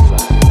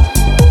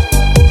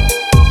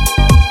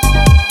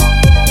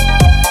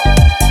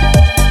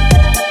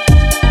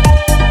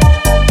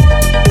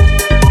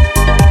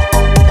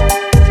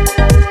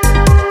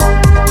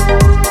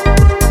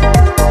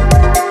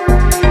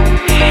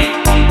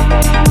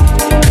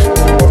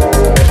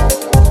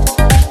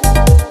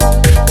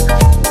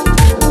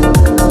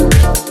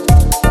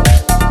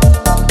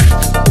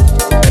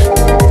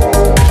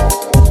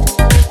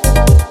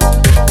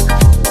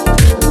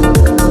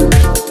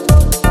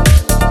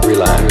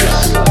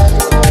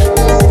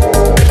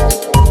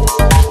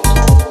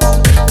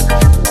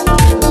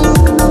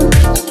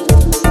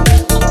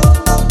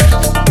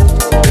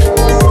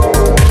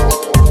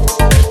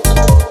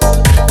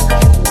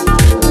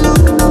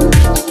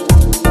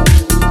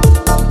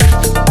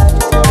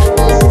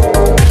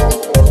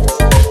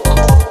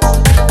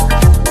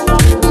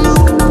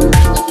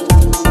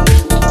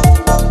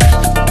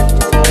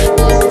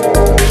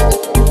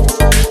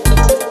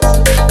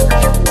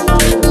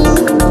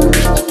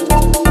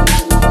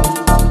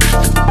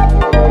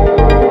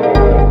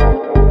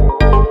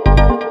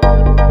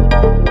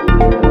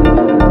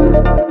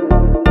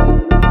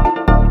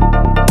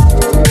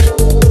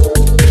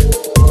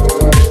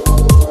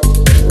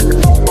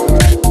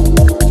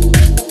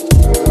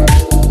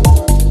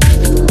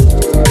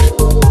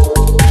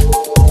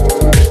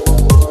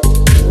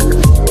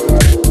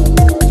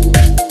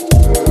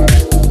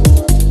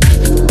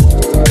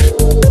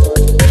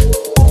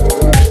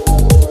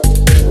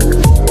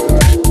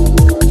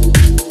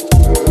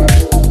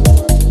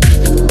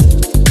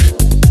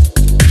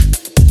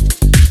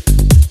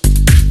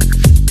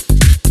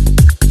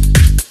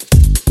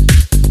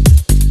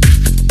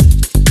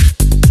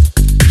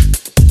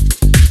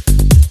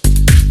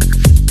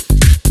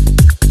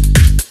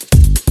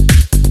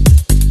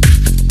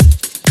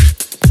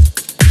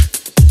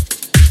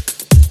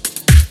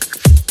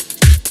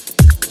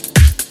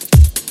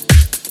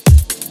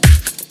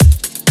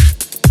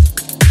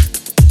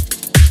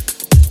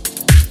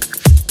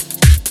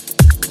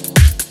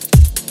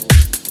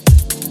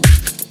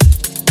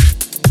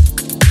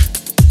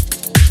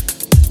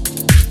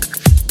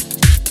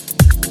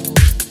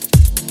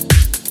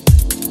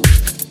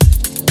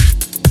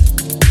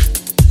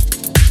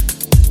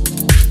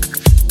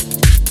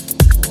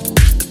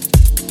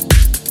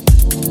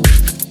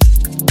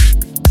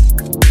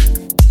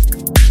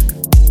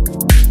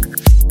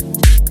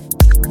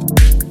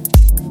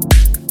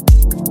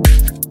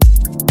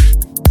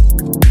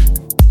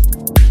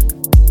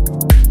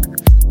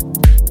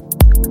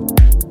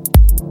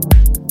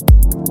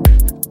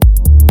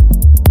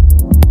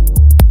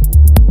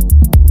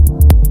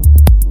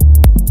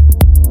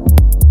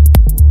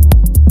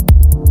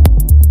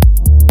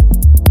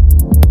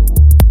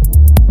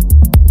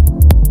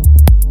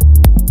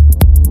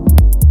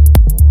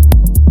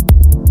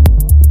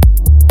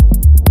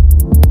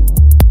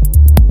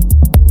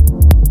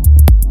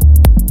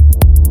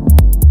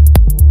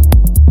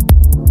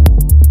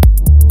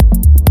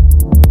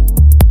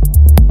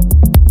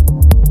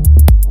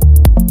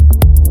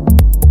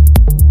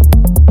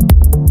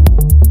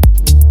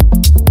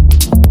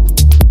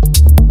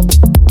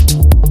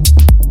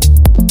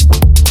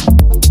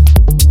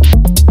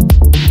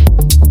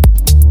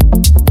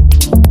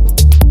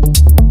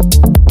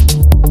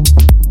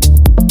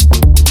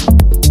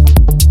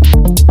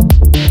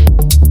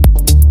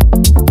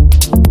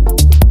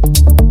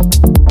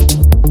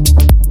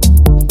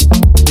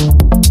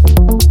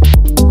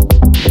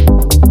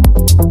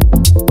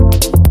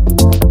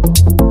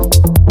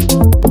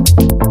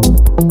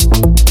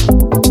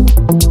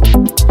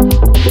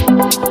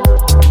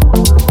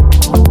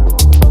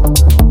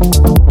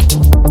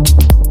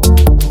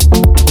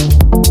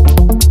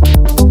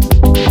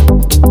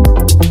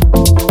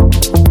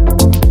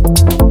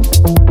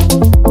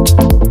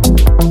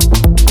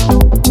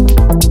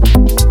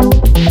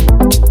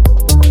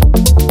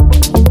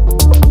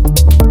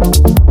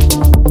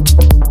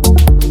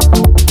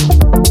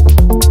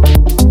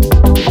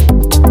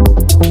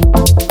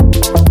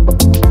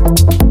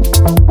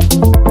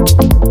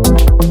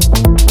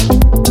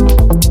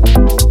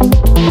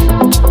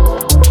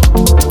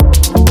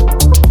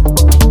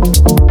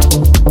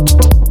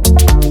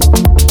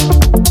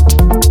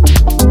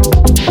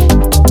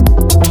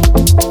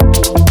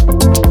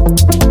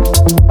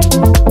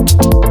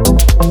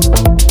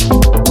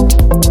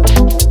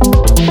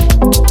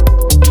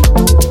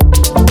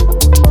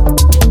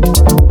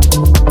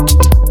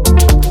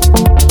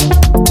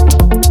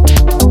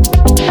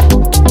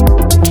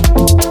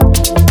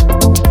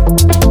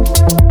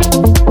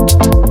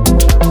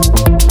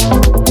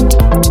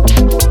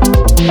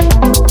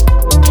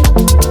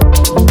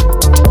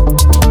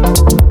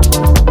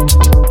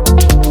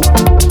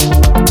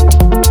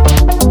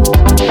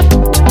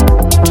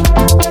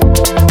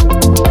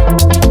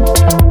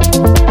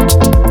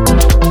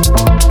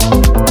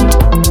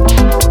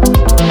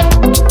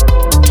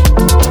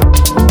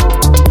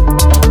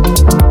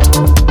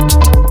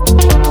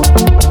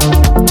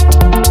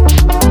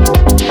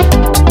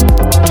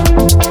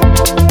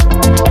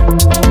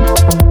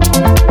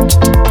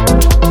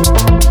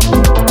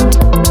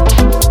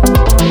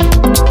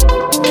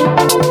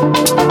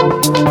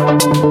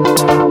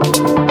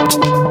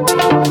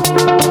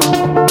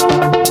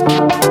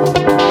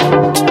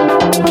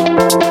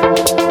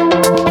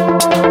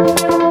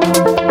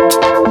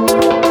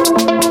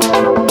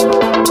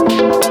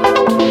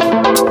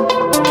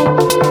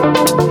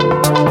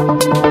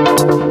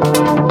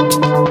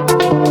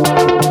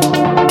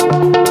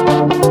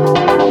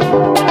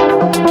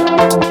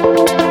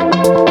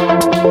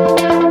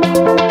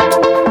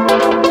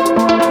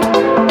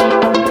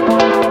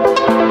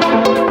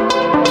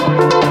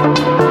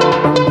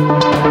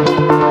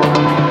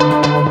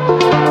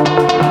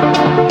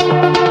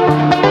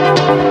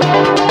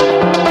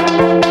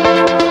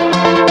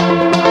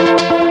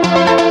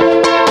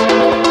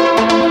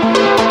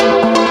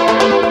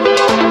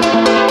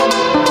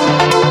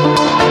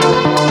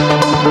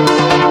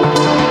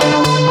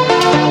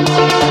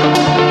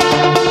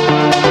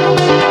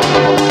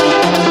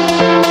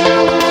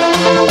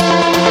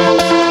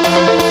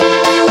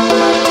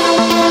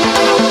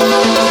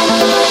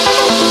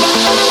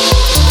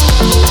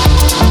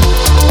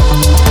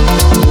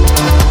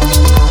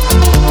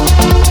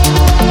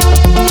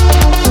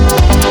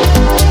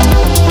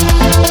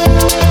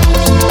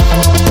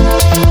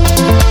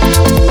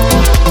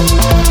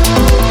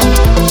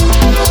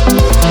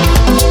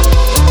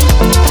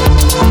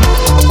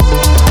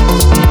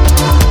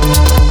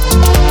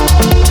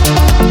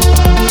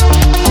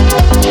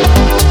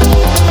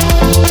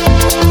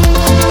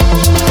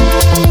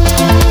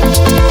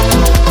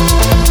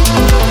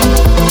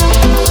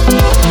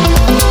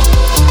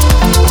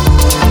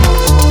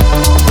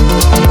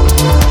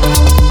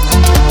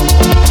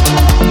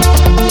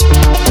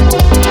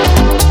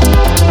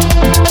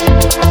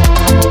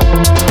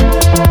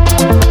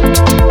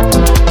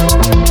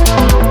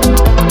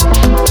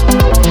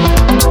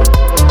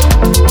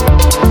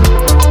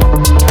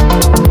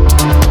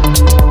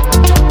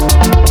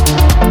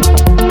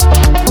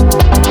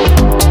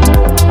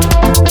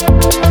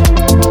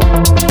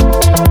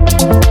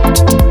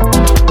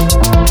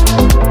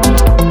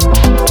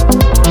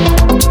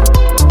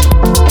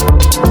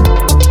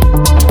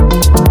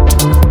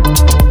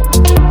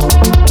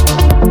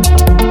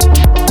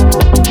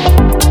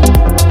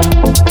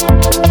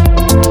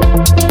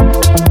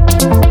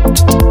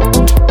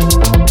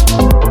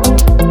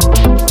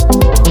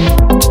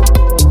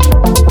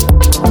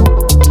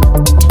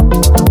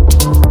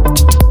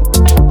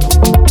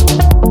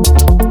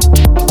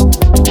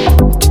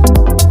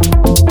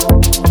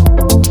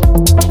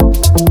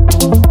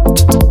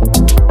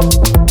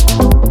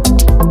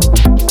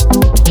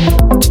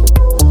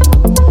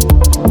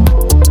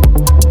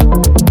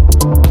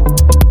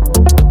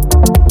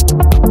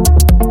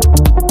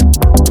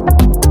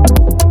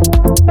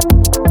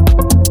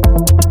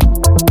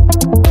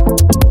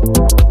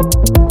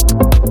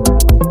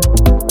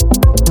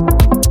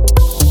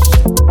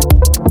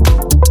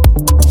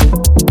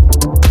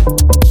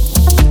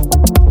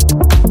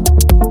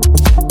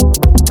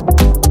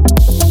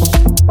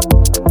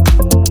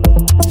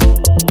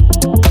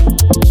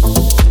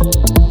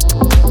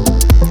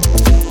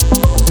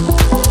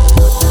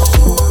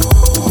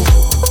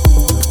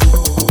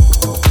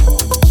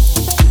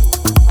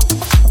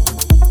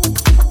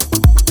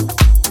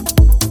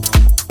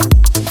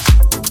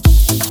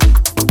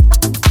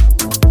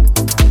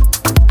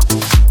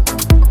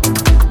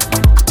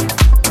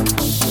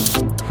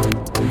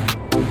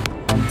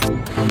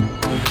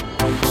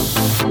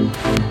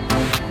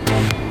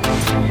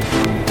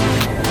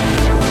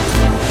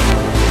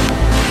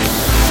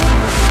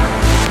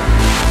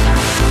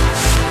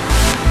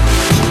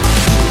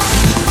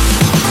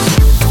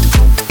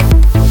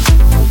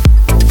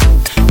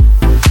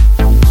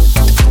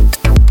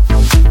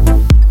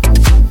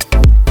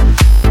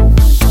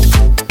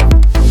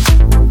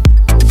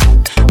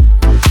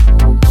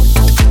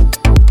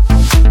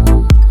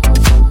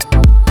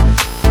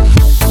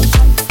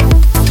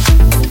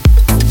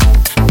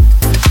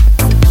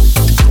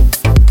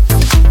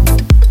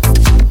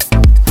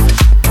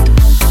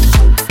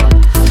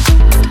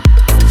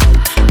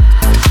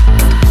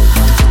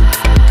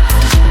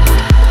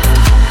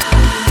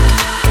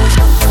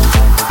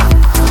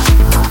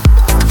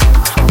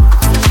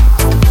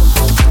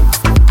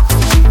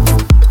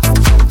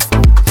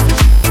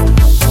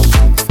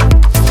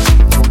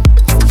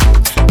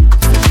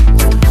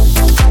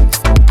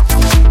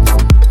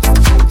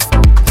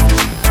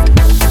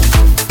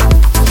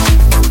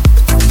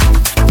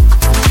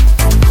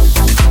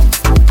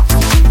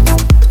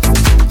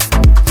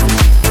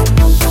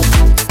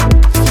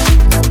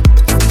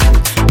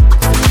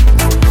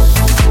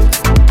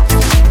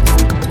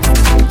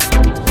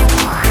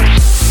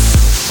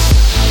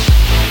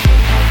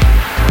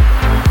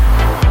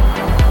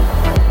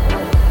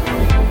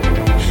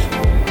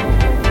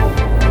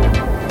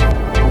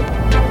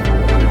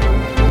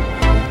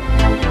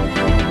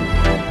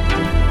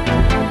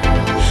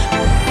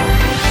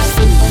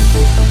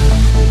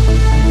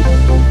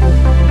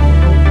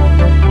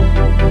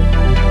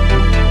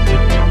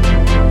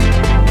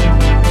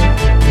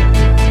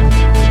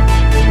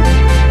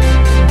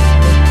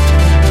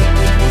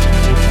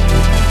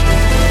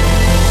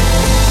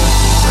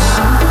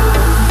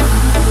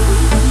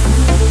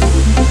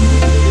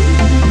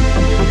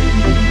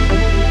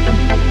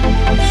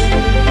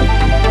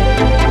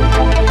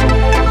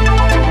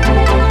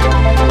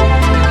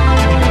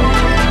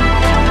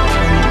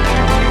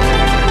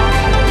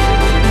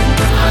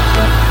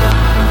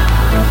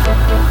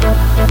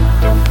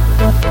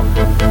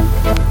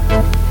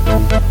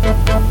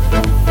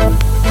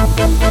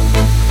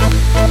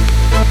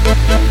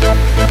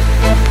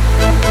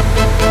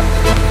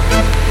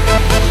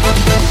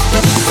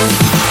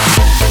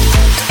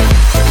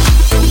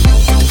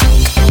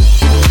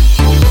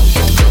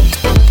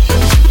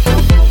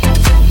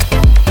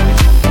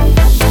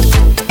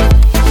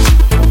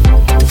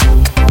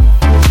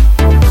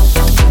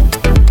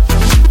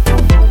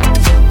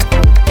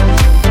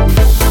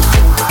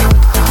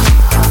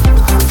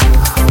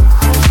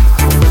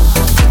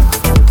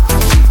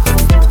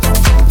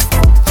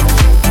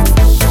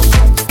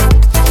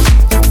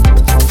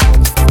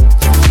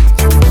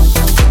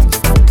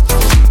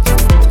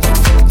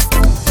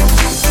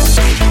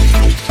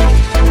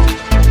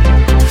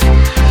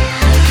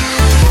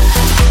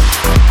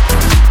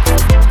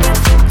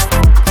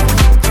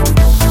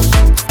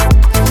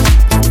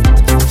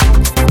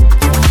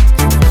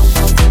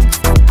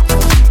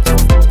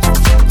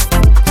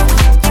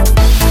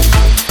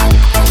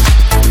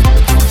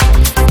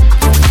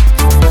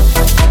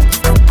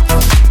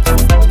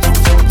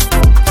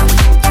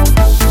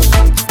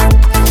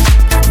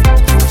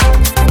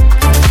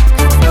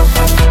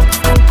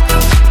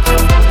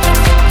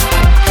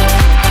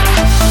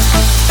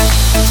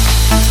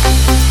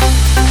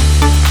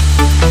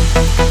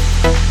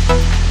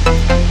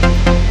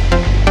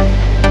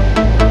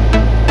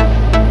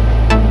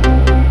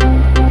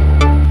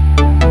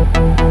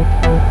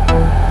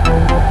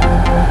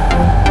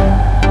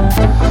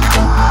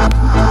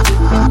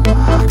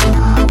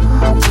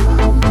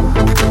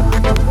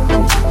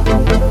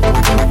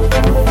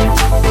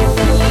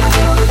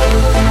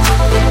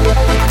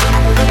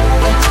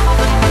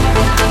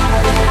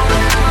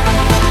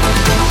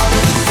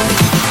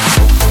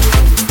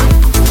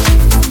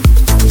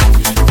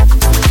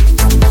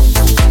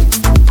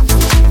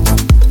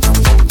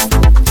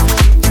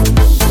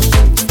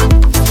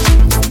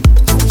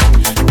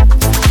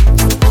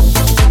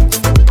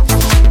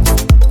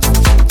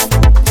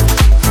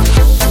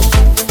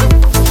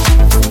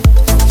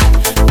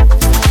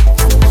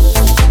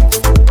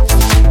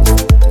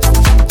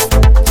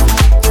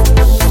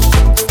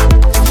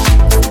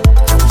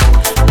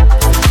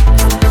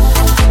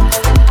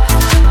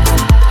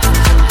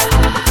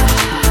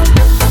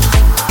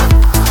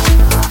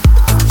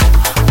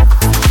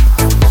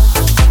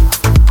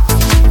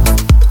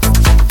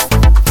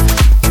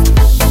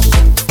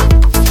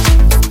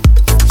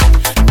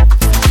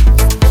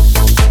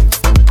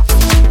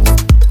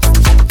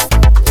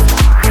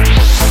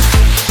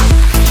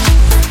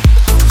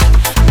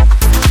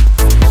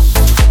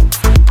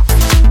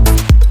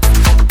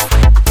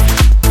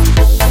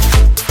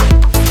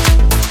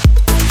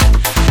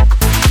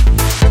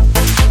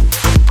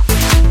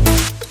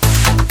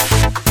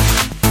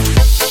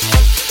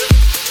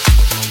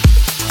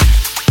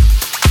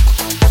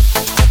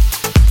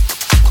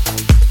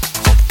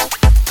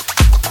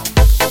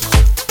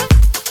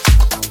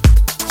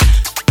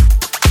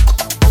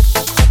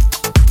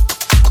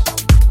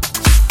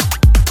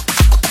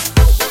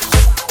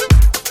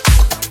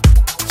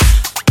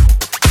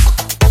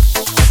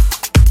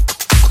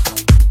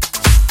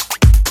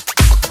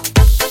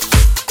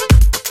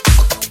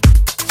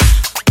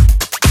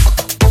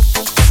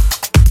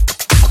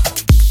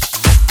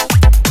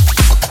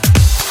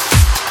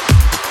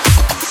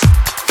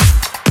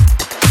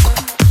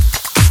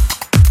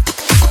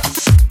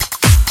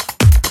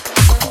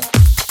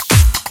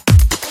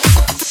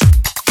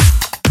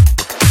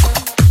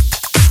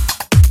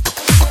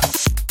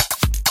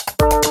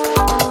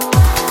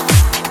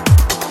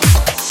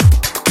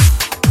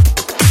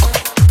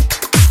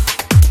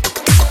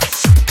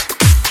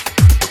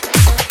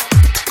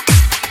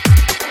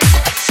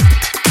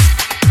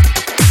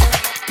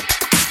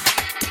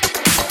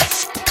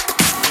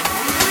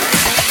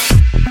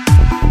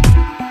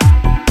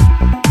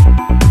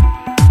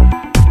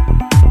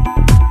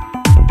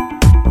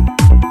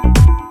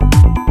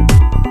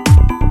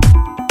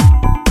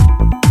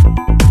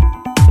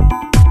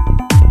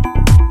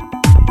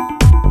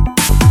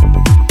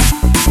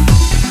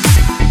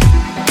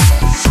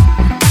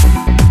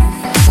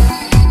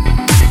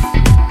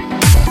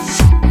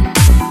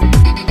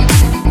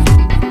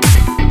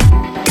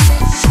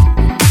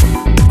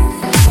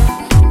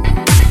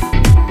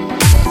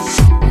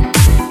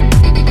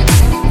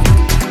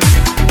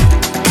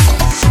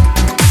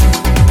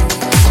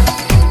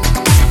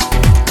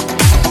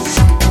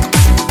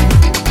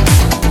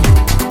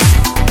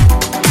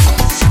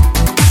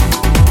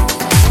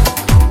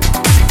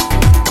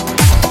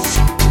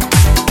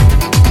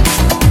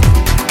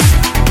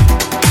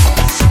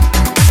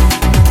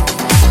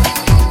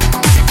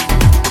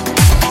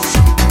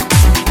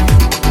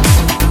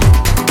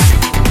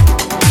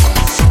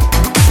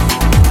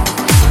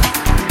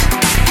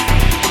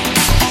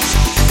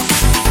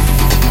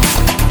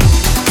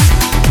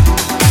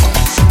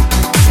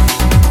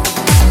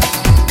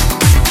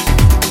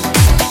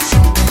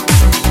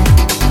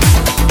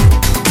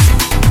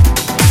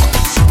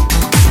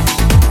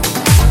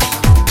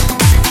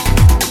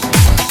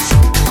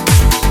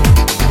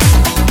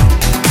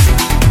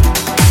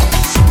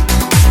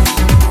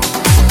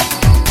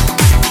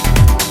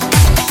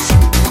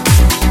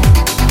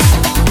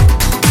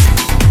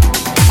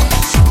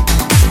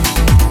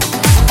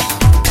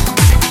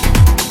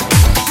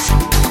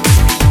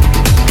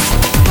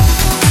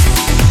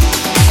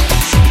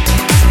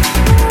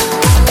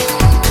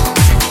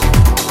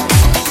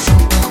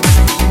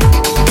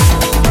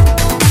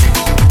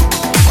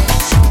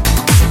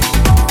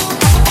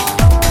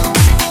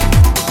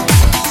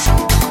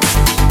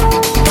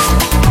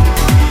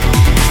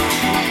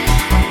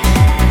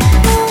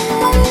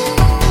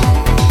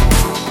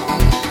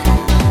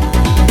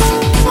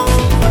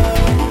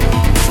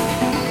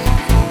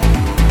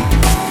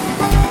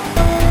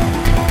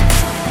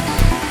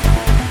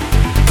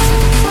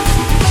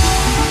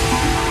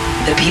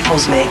 The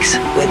People's Mix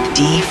with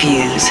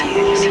D-Fuse.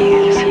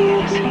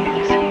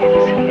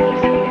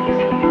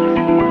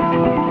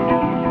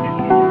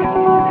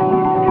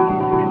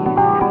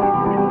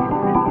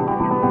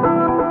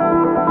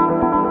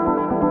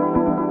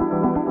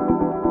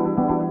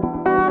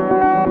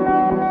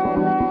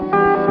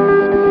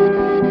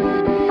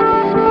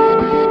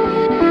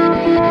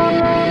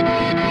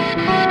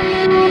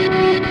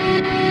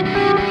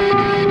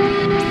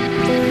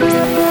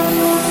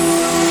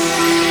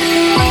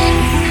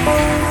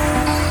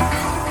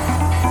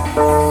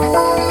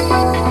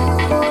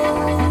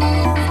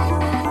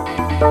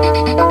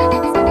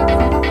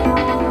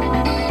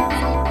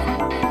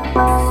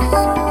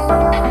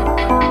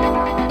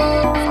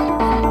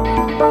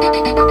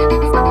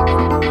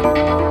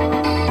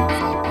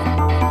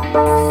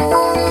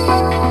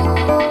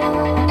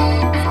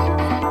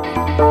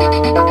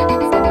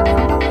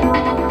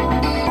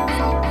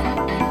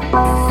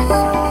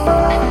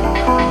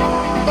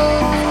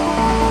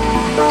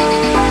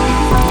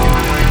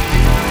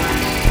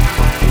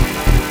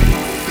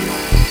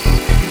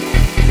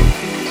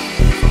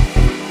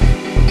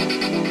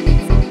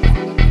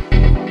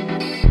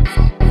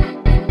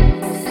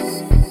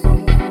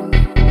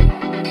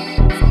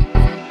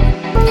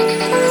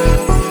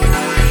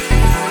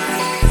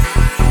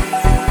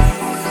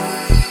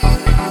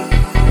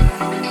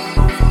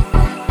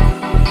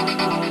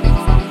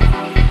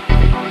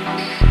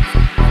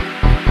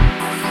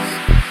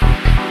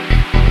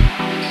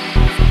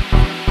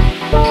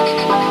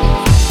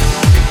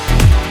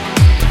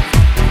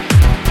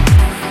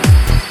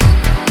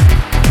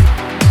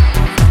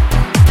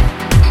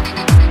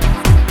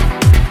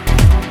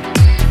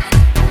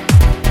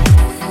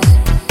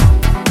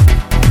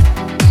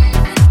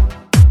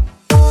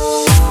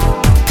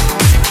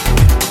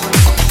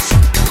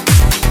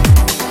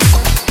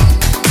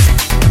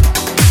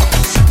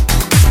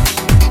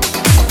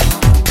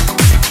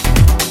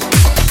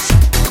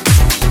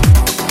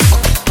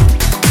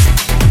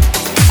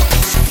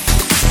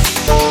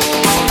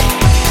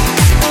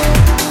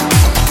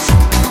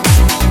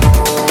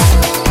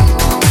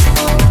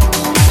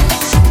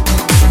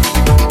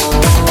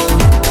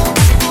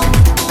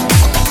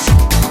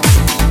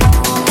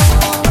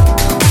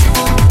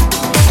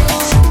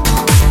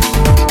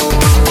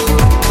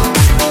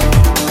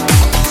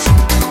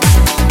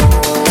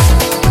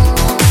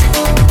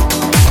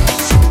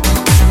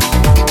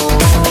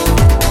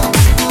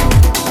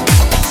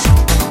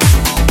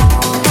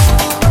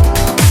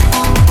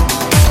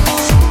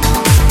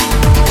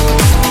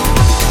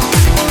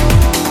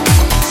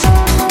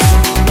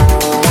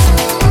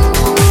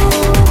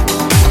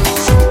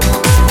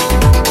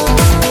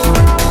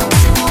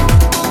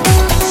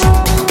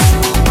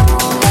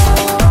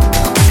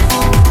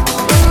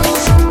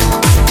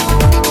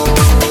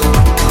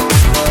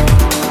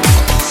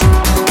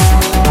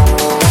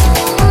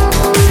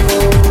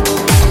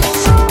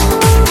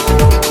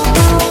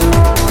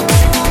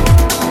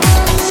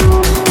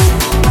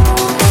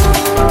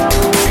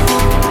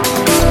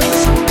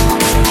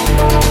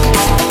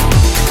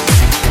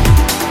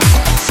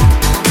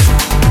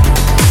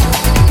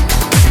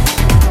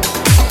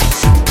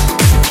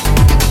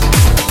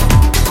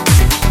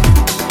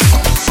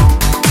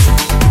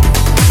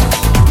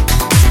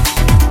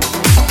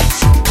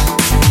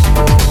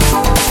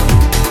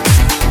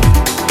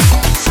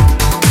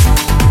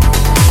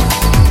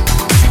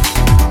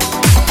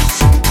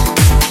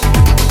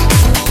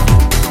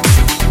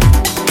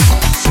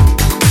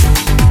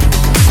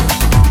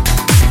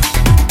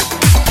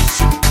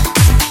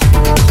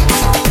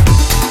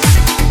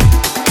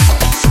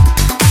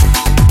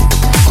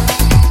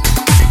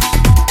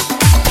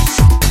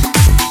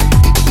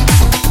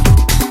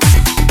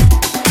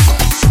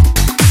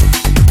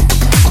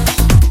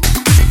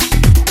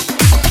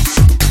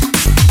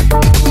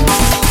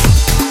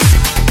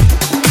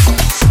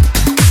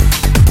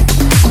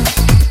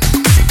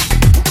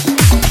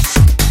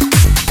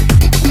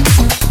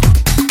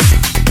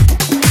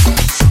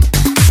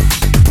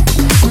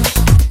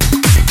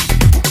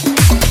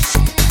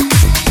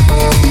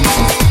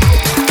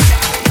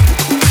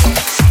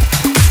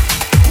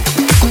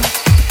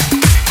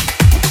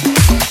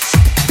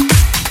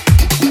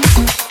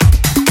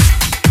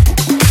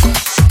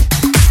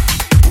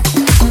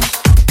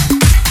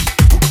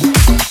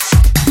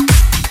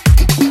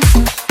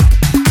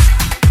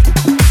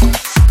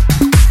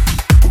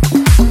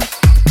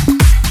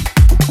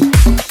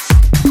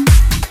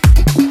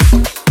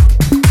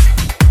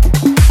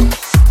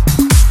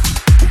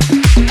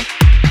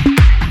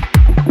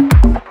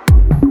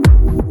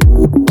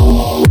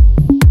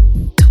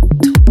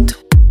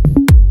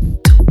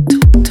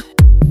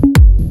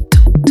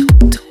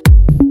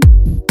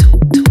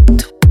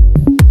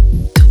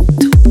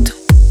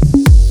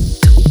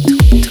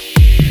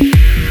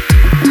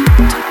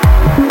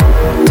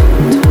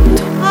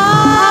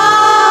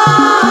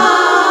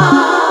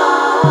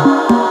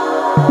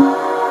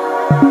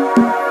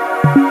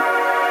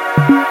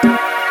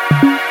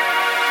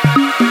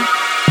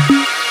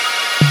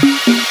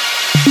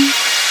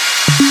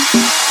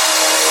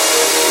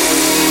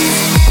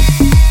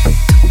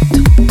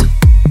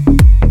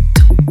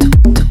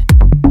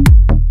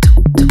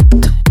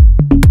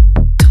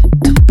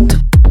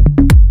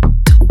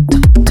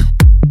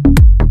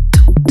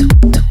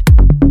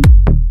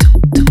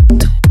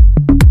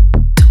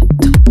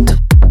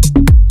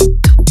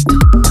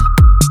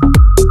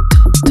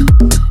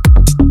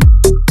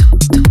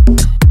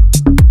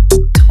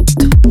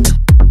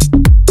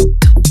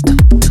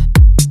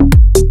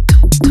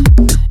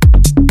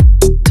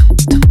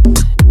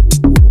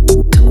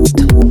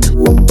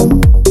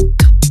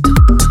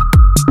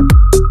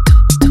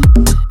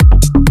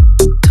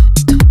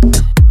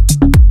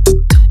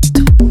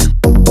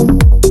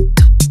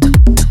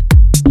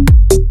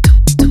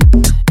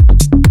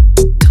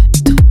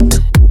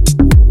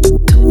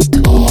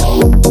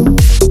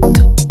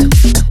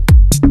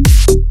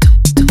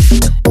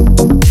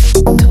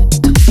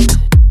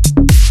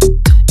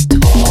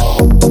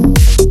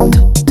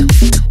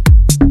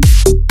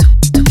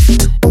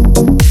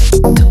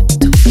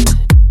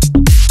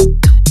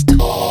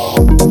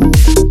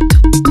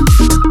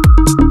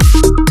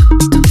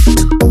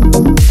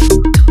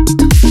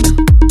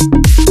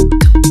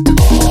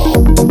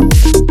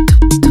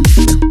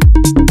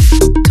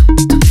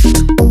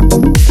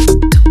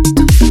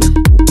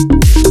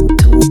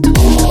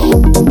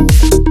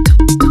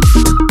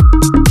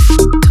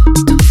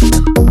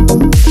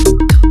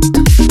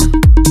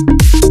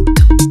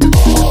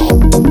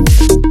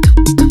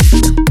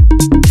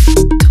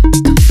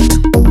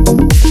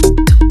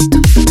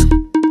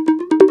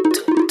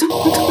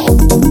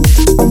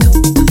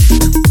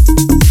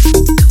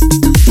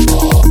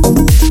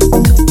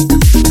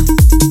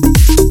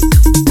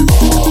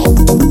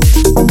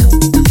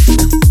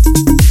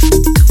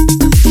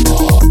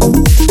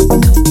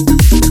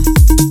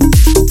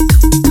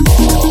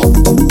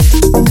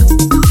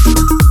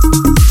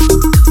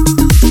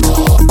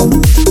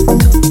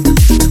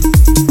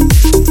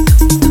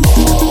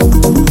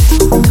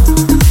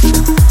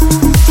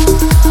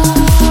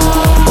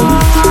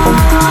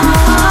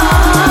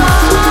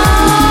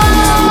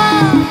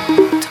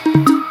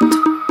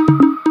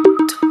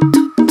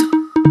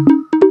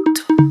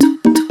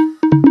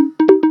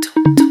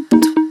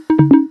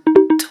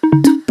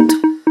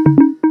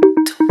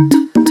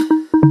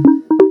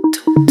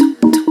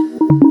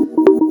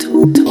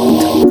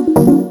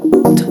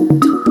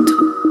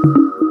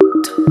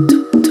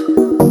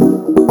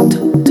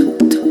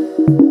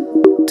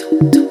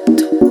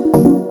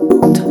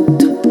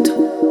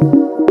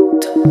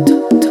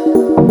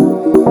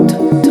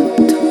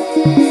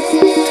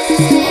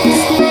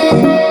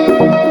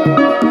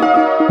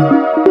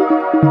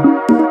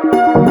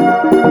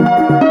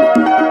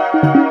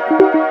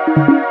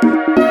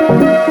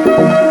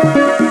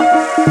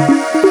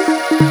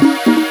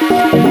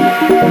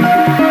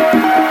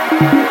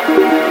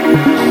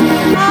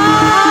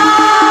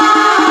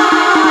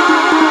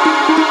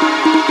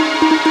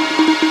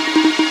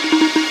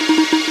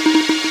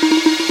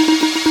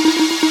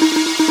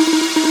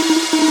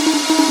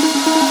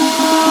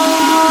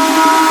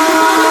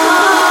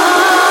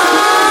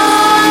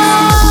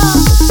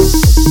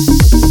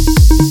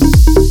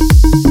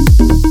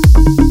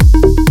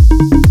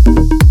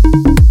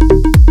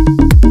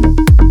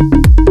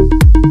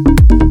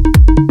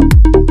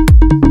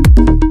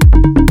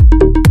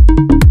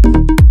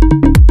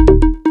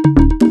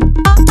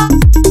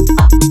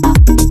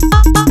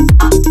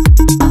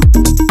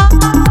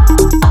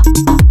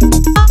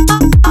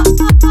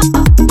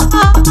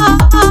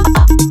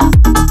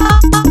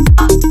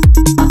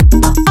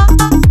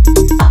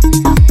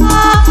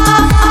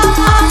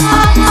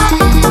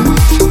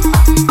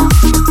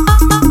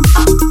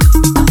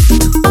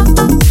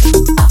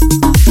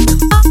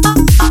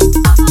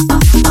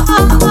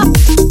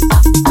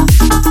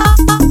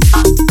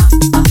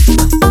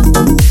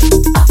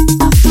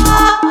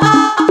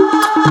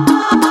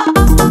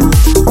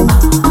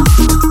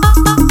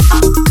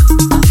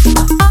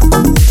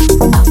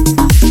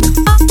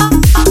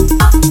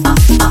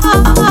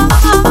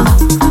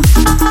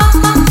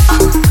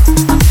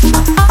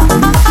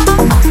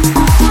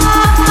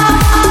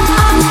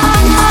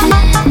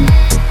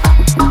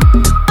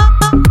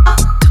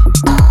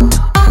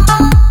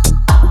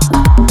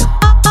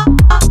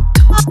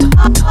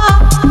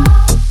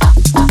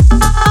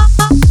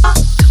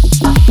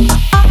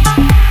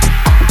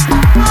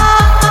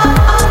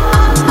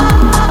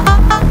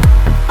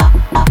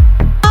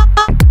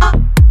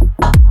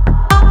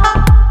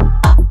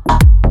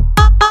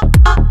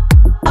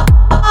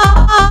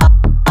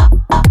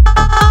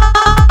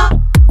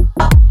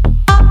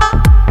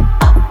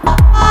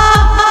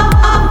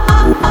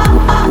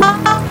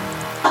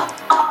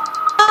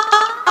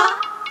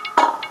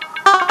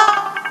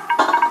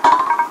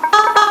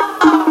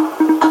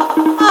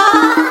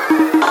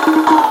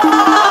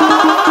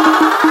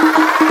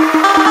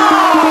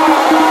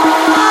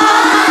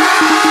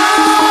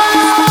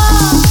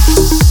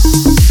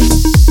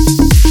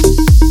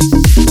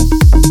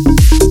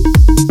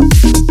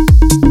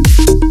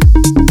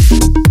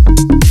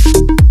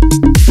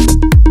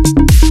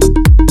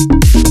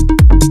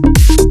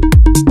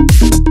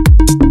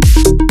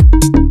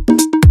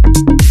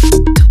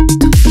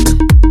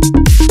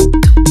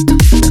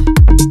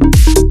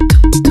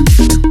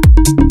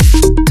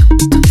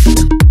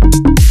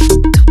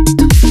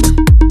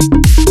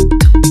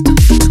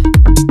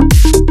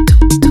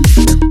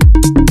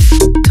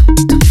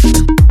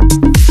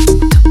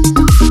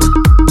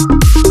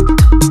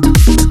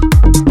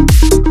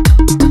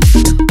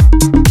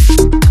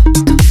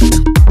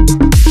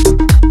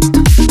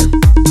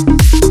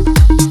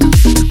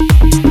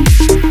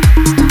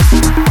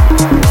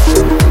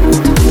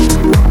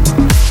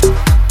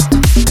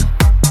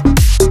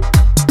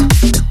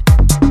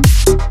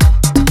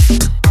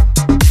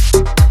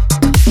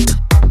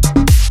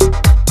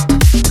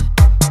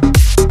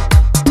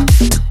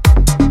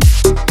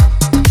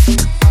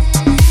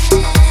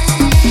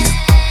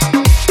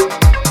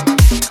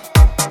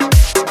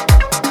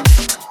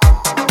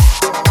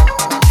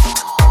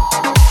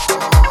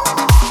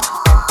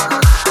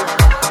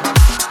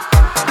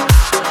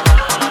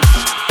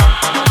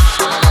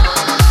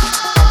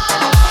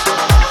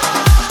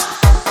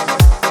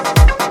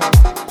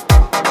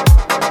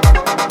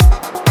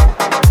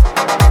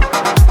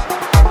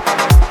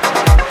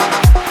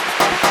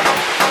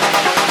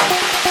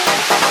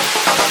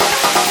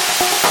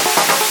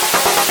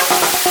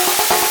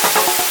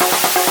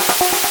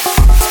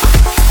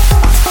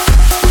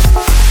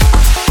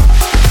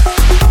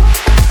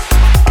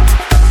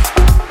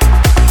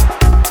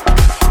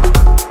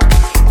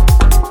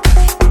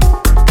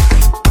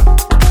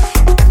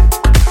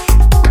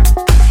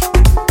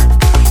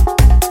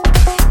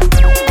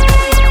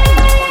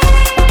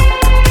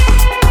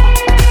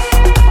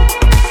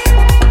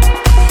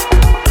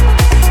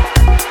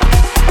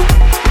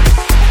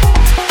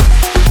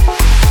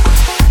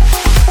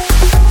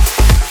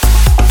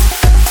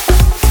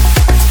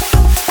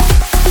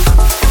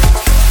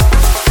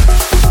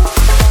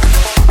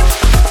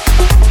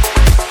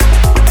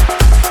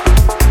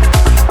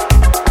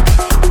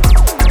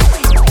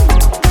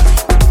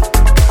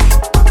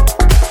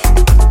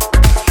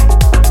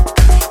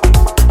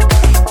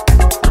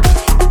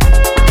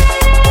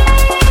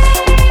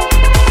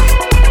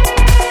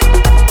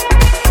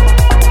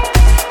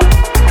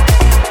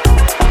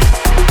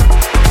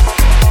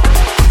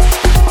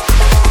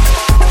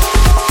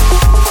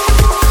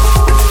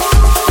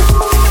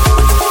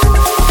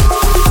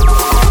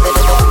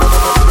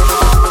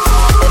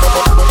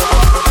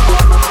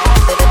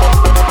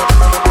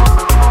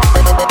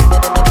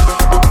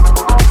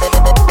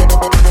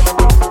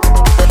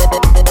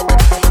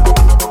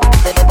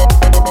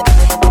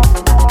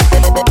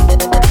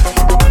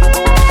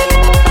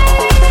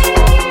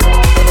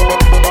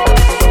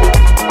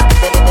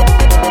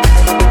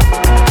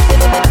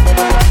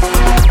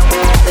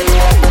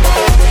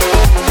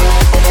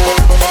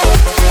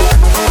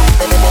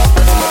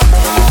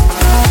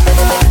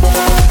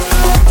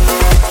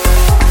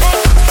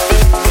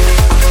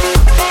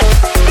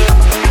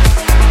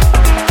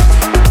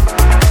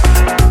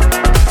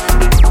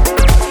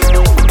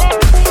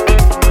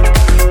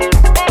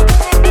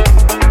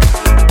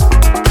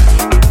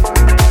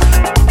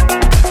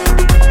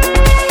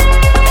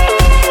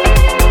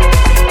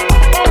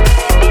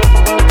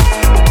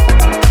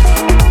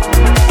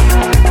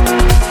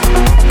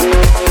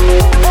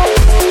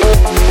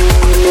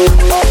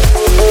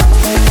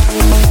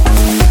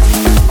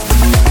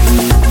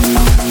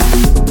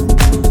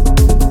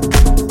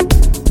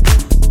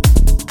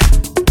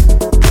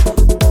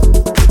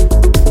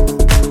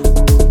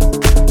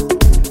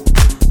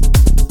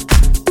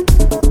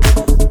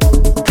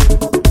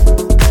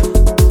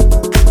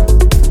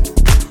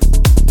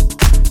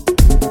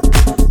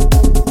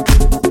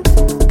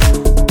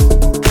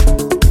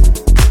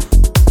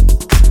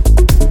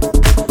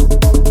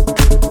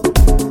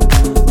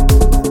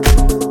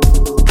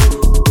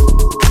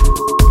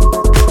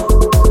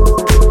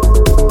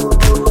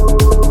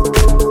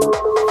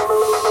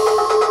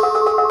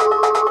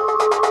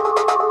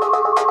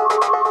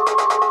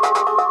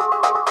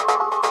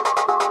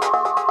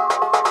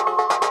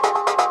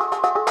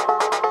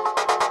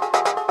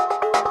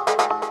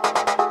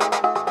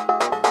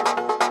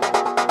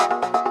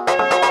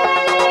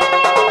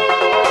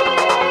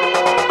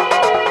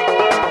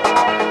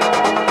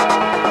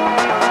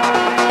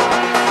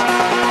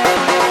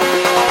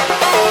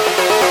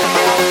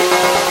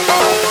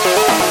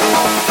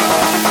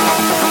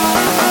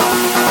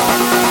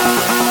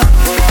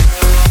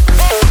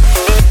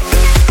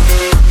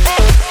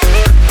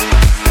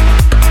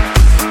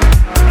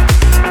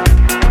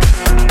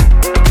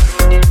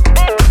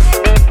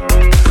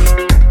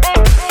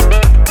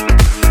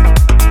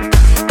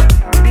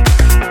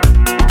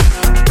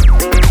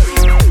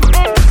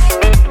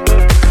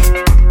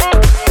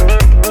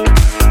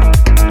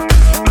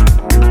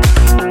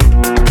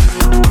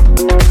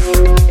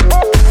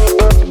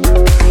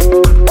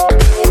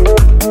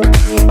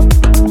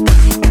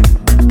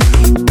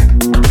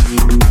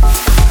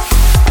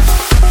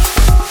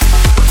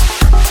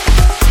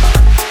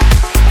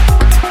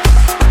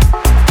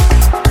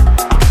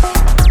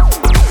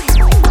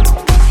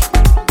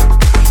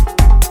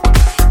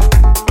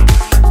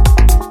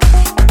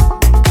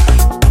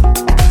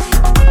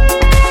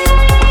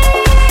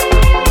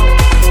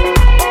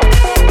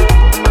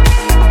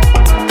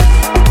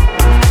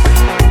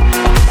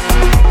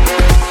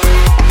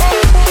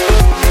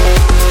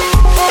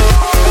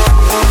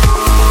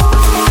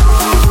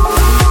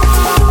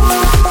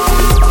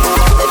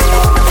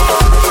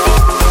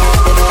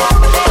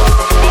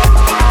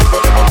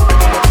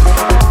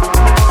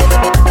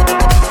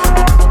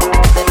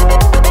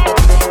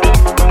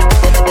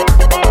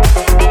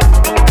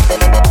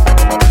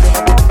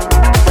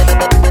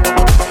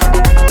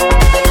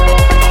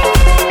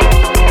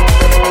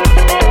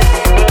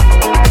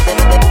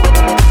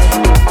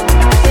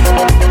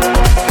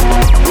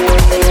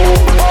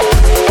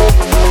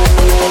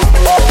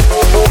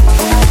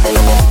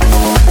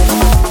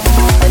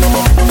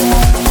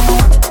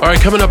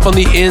 up on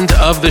the end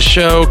of the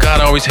show. God,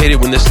 I always hate it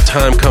when this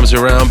time comes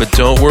around, but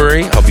don't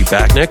worry. I'll be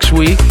back next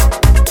week.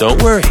 Don't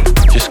worry.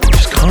 Just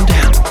calm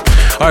down.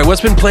 All right,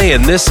 what's been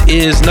playing? This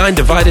is Nine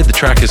Divided. The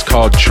track is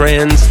called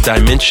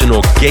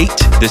Trans-Dimensional Gate.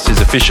 This is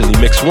officially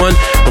Mix 1.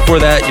 Before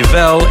that,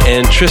 Yvel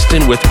and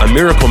Tristan with A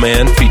Miracle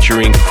Man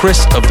featuring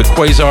Chris of the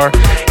Quasar,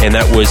 and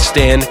that was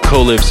Stan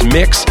Koliv's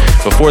mix.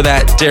 Before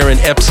that, Darren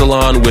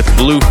Epsilon with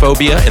Blue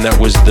Phobia, and that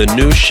was the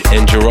Noosh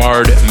and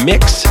Gerard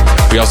mix.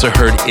 We also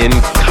heard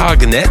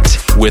Incognite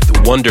with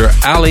Wonder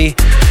Alley.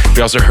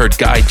 We also heard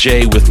Guy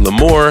J with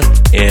L'Amour,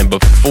 and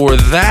before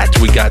that,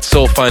 we got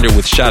Soul Finder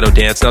with Shadow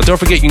Dance. Now, don't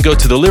forget, you can go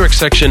to the lyrics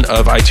section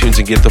of iTunes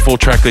and get the full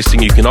track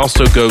listing. You can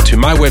also go to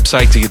my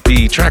website to get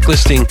the track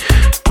listing,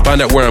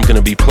 find out where I'm going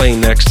to be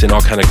playing next, and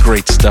all kind of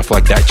great stuff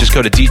like that. Just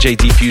go to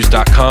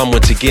djdfuse.com.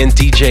 Once again,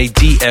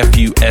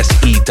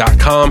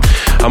 djdfuse.com.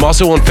 I'm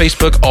also on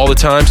Facebook all the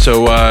time,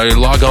 so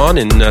log on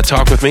and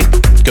talk with me.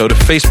 Go to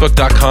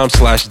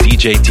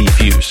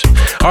facebook.com/djdfuse.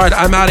 All right,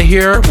 I'm out of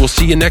here. We'll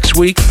see you next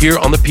week here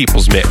on The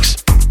People's Mix.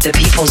 The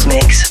People's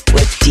Mix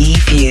with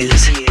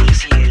D-Fuse.